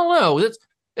something, I don't know.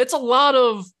 It's a lot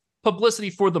of publicity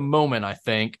for the moment, I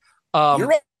think. You're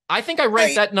right. I think I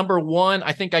rank that number 1.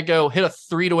 I think I go hit a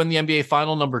 3 to win the NBA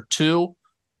final, number 2.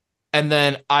 And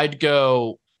then I'd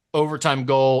go overtime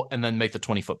goal and then make the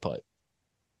 20-foot putt.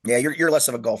 Yeah, you're less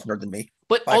of a golf nerd than me.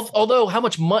 But although how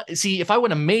much money? See, if I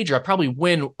win a major, I probably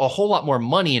win a whole lot more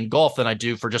money in golf than I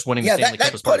do for just winning the Stanley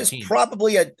Cup as part of the team.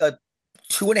 Probably a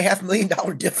 $2.5 million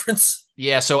difference.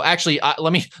 Yeah. So actually,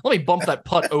 let me bump that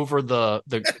putt over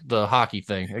the hockey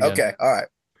thing again. Okay. All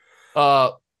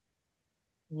right.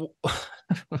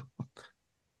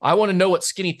 I want to know what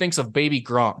Skinny thinks of Baby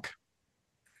Gronk.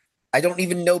 I don't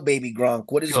even know Baby Gronk.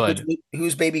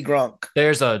 Who's Baby Gronk?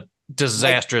 There's a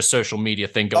disastrous social media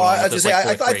thing going on. I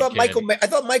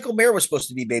thought Michael Mayer was supposed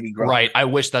to be Baby Gronk. Right. I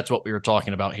wish that's what we were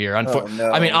talking about here. No.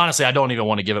 I mean, honestly, I don't even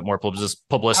want to give it more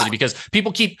publicity because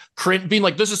people keep being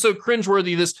like, this is so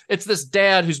cringeworthy. It's this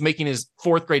dad who's making his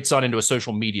 4th grade son into a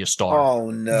social media star. Oh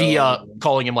no. Via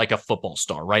calling him like a football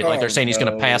star, right? Like they're saying he's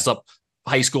going to pass up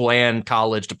high school and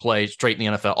college to play straight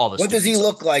in the NFL. All this. What does he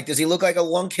look like? Does he look like a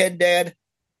lunkhead dad?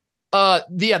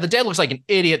 The dad looks like an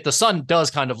idiot. The son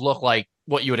does kind of look like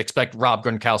what you would expect Rob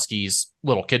Gronkowski's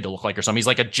little kid to look like or something. He's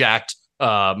like a jacked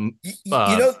mullet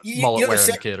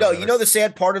wearing kid. The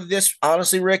sad part of this,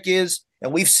 honestly, Rick, is,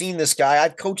 and we've seen this guy.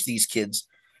 I've coached these kids.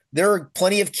 There are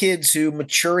plenty of kids who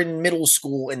mature in middle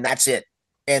school, and that's it.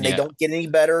 And they don't get any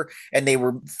better. And they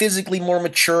were physically more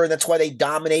mature, and that's why they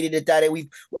dominated at that.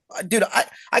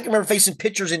 I can remember facing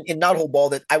pitchers in not-hole ball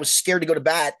that I was scared to go to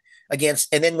bat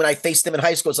against. And then when I faced them in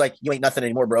high school, it's like, you ain't nothing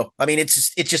anymore, bro. I mean,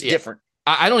 it's just different.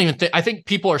 I don't even think, I think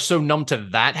people are so numb to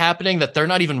that happening that they're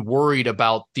not even worried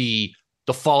about the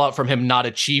fallout from him not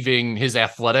achieving his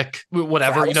athletic,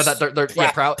 whatever, Prowess. that they're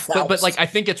proud. But like, I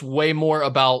think it's way more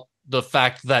about the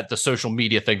fact that the social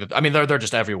media thing that, I mean, they're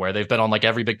just everywhere. They've been on like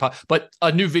every big but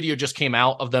a new video just came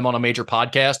out of them on a major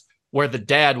podcast where the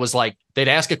dad was like, they'd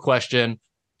ask a question,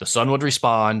 the son would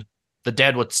respond, the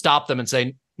dad would stop them and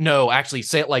say, no, actually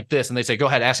say it like this. And they say, go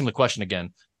ahead, ask him the question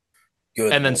again.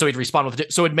 Good. And then so he'd respond with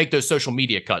it. So it'd make those social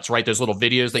media cuts, right? Those little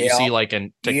videos that you see like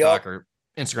in TikTok or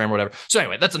Instagram or whatever. So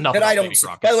anyway, that's enough. That I don't see.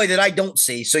 By the way, that I don't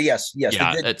see. So yes. Yeah,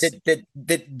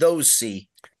 that those see.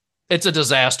 It's a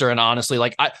disaster. And honestly,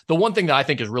 like the one thing that I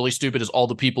think is really stupid is all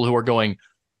the people who are going,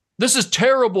 this is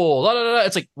terrible. Blah, blah, blah.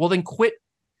 It's like, well, then quit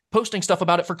posting stuff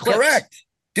about it for clicks. Correct.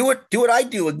 Do what I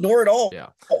do. Ignore it all. Yeah.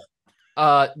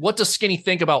 What does Skinny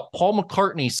think about Paul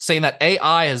McCartney saying that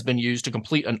AI has been used to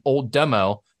complete an old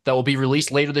demo that will be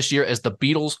released later this year as the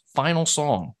Beatles' final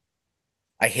song?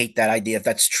 I hate that idea. If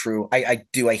that's true, I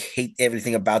do. I hate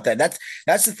everything about that.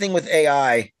 That's the thing with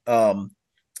AI.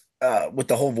 With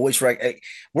the whole voice, right?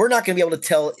 We're not going to be able to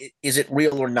tell, is it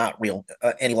real or not real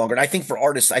any longer. And I think for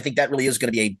artists, I think that really is going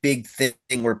to be a big thing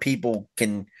where people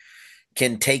can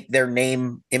take their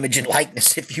name, image, and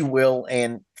likeness, if you will,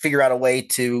 and figure out a way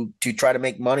to try to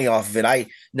make money off of it. I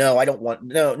don't want,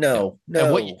 no.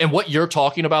 And what you're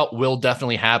talking about will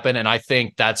definitely happen. And I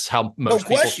think that's how most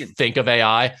people think of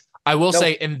AI. I will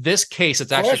say in this case,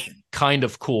 it's actually kind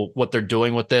of cool what they're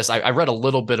doing with this. I read a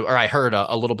little bit, or I heard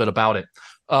a little bit about it,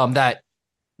 that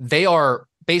they are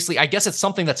basically, I guess it's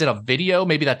something that's in a video,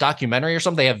 maybe that documentary or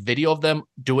something. They have video of them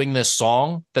doing this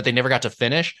song that they never got to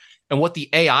finish. And what the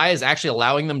AI is actually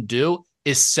allowing them to do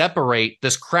is separate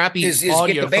this crappy audio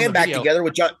get the band back together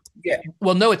with John. Yeah.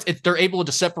 Well, no, they're able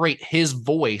to separate his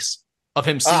voice of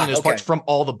him singing those parts from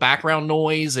all the background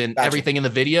noise and everything in the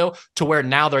video, to where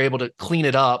now they're able to clean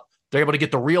it up. They're able to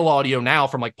get the real audio now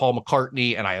from like Paul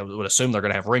McCartney, and I would assume they're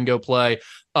going to have Ringo play.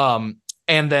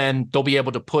 And then they'll be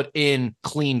able to put in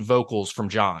clean vocals from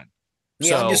John.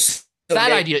 Yeah, so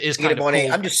that idea is kind of cool.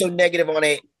 I'm just so negative on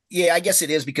it. Yeah, I guess it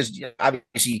is, because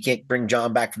obviously you can't bring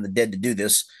John back from the dead to do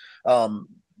this. I'm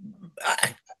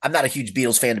not a huge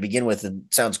Beatles fan to begin with, and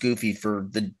it sounds goofy for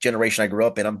the generation I grew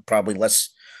up in. I'm probably less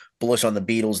bullish on the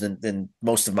Beatles than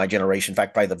most of my generation. In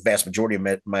fact, probably the vast majority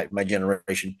of my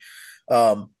generation.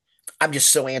 I'm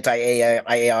just so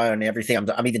anti-AI on everything.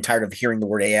 I'm even tired of hearing the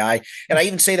word AI. And I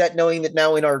even say that knowing that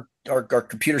now in our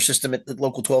computer system at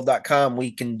local12.com,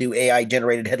 we can do AI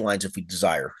generated headlines if we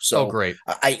desire. So great.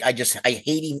 I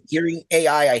hate hearing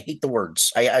AI. I hate the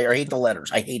words. I hate the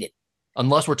letters. I hate it.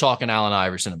 Unless we're talking Allen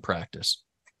Iverson in practice.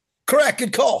 Correct.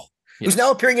 Good call. Yeah. Who's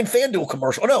now appearing in FanDuel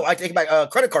commercial. Oh, no, I take it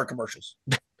back. Credit card commercials.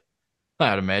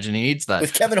 I'd imagine he needs that.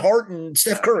 With Kevin Hart and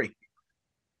Steph Curry.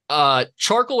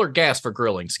 Charcoal or gas for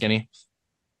grilling, Skinny?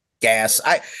 Gas.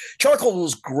 Charcoal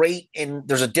is great, and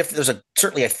there's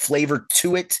certainly a flavor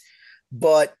to it,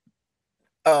 but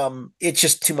it's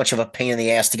just too much of a pain in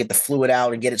the ass to get the fluid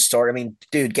out and get it started. I mean,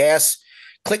 dude, gas,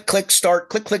 click, click, start,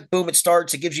 click, click, boom, it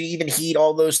starts. It gives you even heat,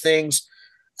 all those things.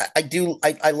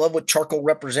 I love what charcoal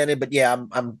represented, but yeah,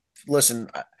 listen,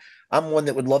 I'm one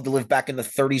that would love to live back in the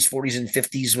 30s, 40s, and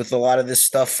 50s with a lot of this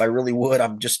stuff. I really would.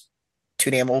 I'm just too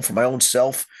damn old for my own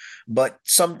self, but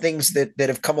some things that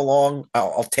have come along,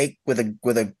 I'll take with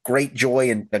a great joy,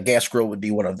 and a gas grill would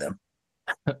be one of them.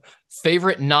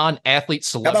 Favorite non-athlete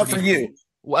celebrity? How about for you?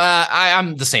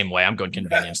 I'm the same way. I'm going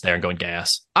convenience there and going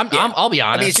gas. I'll be honest.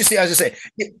 I mean, it's just, I was just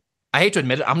saying, I hate to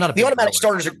admit it, I'm not a big automatic griller.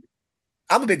 starters.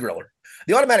 I'm a big griller.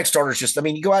 The automatic starters just, I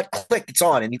mean, you go out, click, it's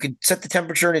on, and you can set the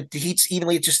temperature and it heats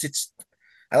evenly.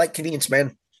 I like convenience,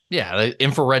 man. Yeah, the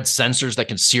infrared sensors that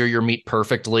can sear your meat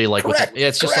perfectly. Like,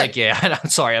 it's just like, yeah, I'm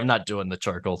sorry, I'm not doing the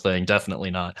charcoal thing. Definitely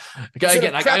not.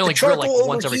 Again, I only grill like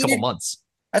once every couple months.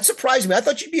 That surprised me. I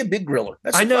thought you'd be a big griller.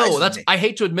 I know. I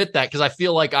hate to admit that, because I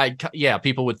feel like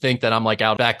people would think that I'm like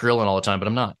out back grilling all the time, but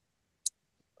I'm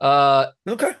not.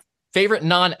 Okay. Favorite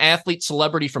non-athlete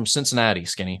celebrity from Cincinnati,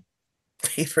 Skinny?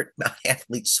 Favorite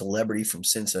non-athlete celebrity from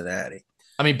Cincinnati?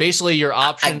 I mean, basically, your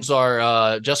options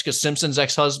are Jessica Simpson's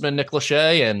ex-husband, Nick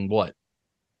Lachey, and what?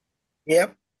 Yeah.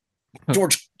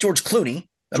 George Clooney.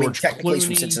 Technically he's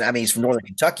from Cincinnati. I mean, he's from Northern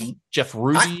Kentucky. Jeff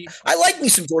Ruby. I like me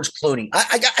some George Clooney.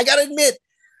 I got to admit,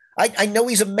 I know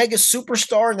he's a mega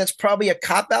superstar, and that's probably a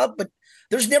cop out, but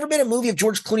there's never been a movie of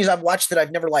George Clooney's I've watched that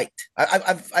I've never liked.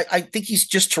 I think he's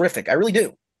just terrific. I really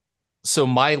do. So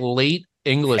my late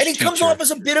English and he comes off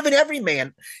as a bit of an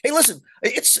everyman. Hey, listen,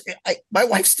 my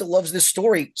wife still loves this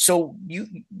story. So you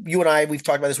and I, we've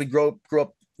talked about this. We grew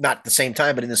up not at the same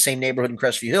time, but in the same neighborhood in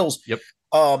Crestview Hills. Yep.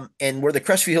 And where the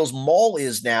Crestview Hills Mall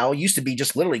is now used to be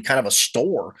just literally kind of a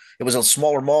store. It was a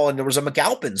smaller mall, and there was a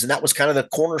McAlpin's, and that was kind of the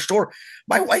corner store.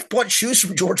 My wife bought shoes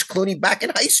from George Clooney back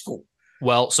in high school.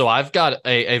 Well, so I've got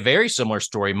a very similar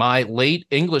story. My late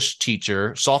English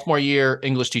teacher, sophomore year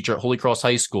English teacher at Holy Cross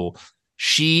High School,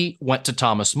 she went to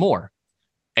Thomas More.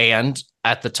 And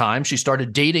at the time, she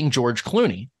started dating George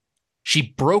Clooney.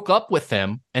 She broke up with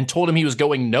him and told him he was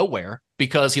going nowhere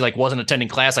because he wasn't attending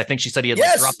class. I think she said he had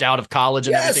dropped out of college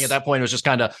and everything at that point. It was just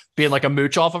kind of being like a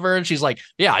mooch off of her. And she's like,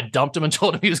 yeah, I dumped him and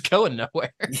told him he was going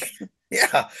nowhere.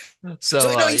 Yeah.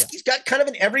 So he's got kind of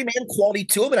an everyman quality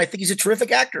to him, and I think he's a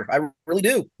terrific actor. I really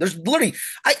do. There's literally,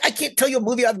 I can't tell you a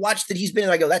movie I've watched that he's been in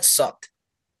and I go, that sucked.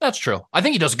 That's true. I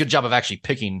think he does a good job of actually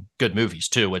picking good movies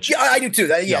too, which I do too.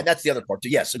 That's the other part too.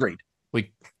 Yes, agreed.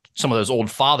 Some of those old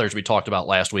fathers we talked about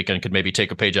last weekend could maybe take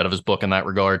a page out of his book in that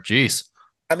regard. Jeez.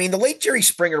 I mean, the late Jerry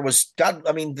Springer was God.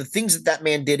 I mean, the things that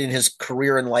man did in his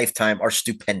career and lifetime are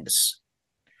stupendous.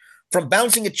 From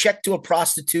bouncing a check to a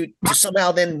prostitute to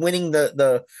somehow then winning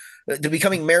to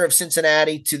becoming mayor of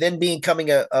Cincinnati to then becoming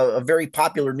a very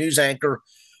popular news anchor.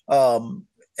 And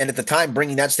at the time,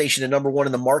 bringing that station to number one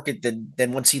in the market.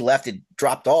 Then once he left, it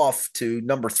dropped off to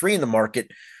number 3 in the market.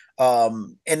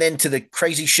 And then to the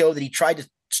crazy show that he tried to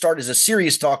start as a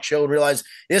serious talk show and realized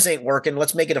this ain't working.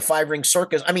 Let's make it a 5-ring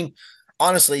circus. I mean,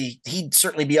 honestly, he'd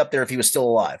certainly be up there if he was still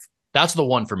alive. That's the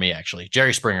one for me, actually.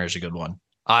 Jerry Springer is a good one.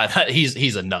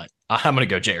 He's a nut. I'm going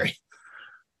to go Jerry.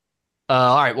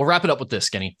 All right, we'll wrap it up with this,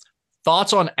 Skinny.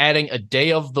 Thoughts on adding a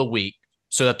day of the week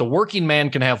so that the working man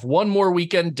can have one more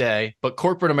weekend day, but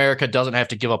corporate America doesn't have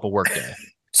to give up a work day?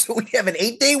 So we have an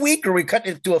 8-day week, or we cut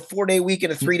it to a 4-day week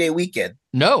and a 3-day weekend?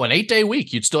 No, an 8-day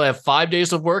week. You'd still have 5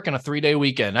 days of work and a 3-day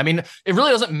weekend. I mean, it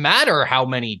really doesn't matter how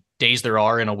many days there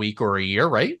are in a week or a year,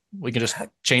 right? We can just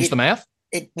change the math.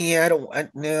 No,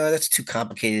 that's too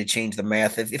complicated to change the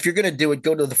math. If you're going to do it,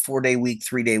 go to the 4-day week,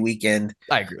 3-day weekend.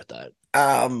 I agree with that.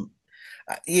 I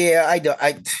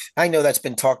know that's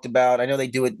been talked about. I know they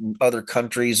do it in other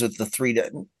countries with the 3-day.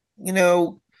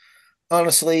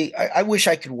 Honestly, I wish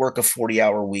I could work a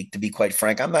 40-hour week, to be quite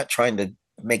frank. I'm not trying to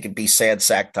make it be sad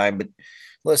sack time, but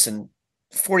listen,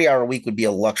 40-hour week would be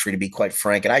a luxury, to be quite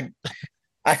frank. And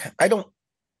I don't,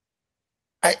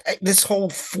 this whole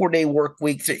 4-day work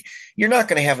week, you're not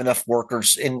going to have enough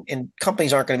workers, and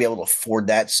companies aren't going to be able to afford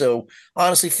that. So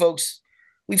honestly, folks,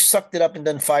 we've sucked it up and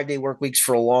done 5-day work weeks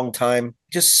for a long time.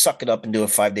 Just suck it up and do a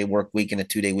 5-day work week and a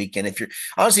 2-day weekend. If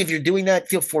you're doing that,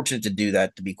 feel fortunate to do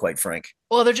that, to be quite frank.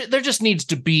 Well, there just needs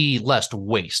to be less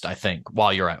waste, I think,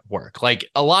 while you're at work. Like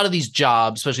a lot of these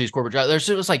jobs, especially these corporate jobs, there's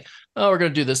just like, oh, we're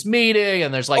going to do this meeting,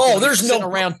 and there's like, there's no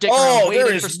around waiting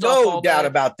there is for stuff. No doubt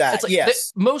about that. Like,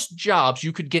 yes, most jobs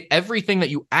you could get everything that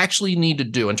you actually need to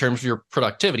do in terms of your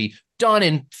productivity done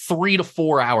in 3 to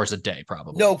 4 hours a day,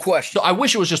 probably. No question. So I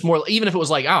wish it was just more, even if it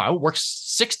was like, I work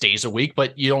 6 days a week,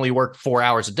 but you only work 4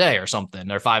 hours a day or something,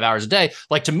 or 5 hours a day.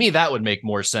 Like, to me, that would make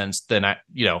more sense than,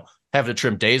 having to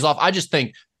trim days off. I just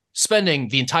think spending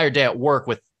the entire day at work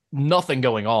with nothing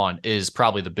going on is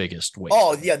probably the biggest waste.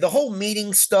 Oh yeah, the whole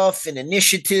meeting stuff and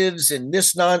initiatives and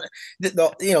this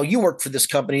you work for this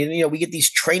company, and we get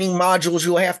these training modules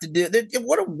you'll have to do.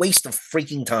 What a waste of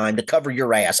freaking time to cover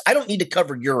your ass. I don't need to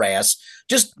cover your ass.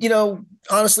 Just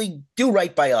honestly, do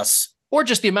right by us. Or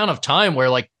just the amount of time where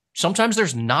sometimes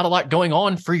there's not a lot going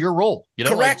on for your role.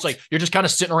 Correct. It's like you're just kind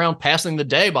of sitting around passing the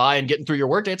day by and getting through your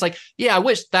workday. It's like, yeah, I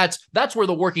wish that's where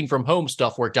the working from home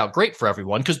stuff worked out great for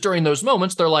everyone. Because during those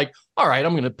moments, they're like, all right,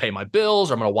 I'm going to pay my bills,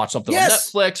 or I'm going to watch something on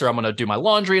Netflix, or I'm going to do my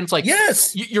laundry. And it's like,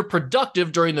 yes, you're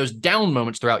productive during those down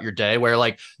moments throughout your day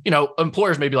where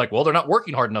employers may be like, well, they're not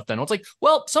working hard enough then. It's like,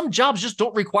 well, some jobs just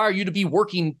don't require you to be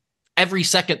working every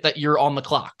second that you're on the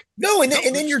clock. No, and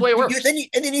then you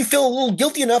feel a little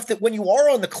guilty enough that when you are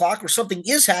on the clock or something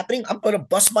is happening, I'm going to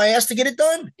bust my ass to get it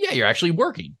done. Yeah, you're actually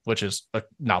working, which is a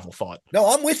novel thought. No,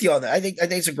 I'm with you on that. I think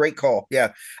it's a great call.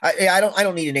 Yeah, I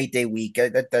don't need an 8-day week.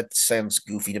 That sounds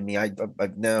goofy to me.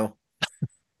 No.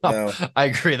 No, I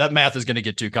agree. That math is going to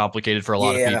get too complicated for a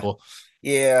lot of people.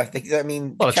 Yeah,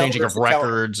 a lot of changing of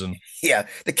records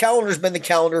the calendar's been the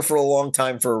calendar for a long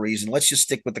time for a reason. Let's just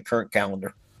stick with the current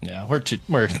calendar. Yeah, we're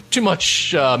too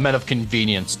much men of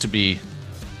convenience to be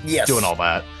doing all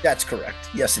that. That's correct.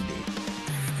 Yes, indeed.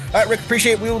 All right, Rick,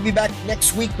 appreciate it. We will be back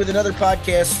next week with another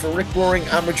podcast. For Rick Broering,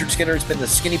 I'm Richard Skinner. It's been the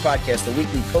Skinny Podcast, the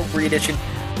weekly potpourri edition,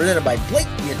 presented by Blake,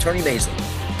 the Attorney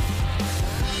Maisley.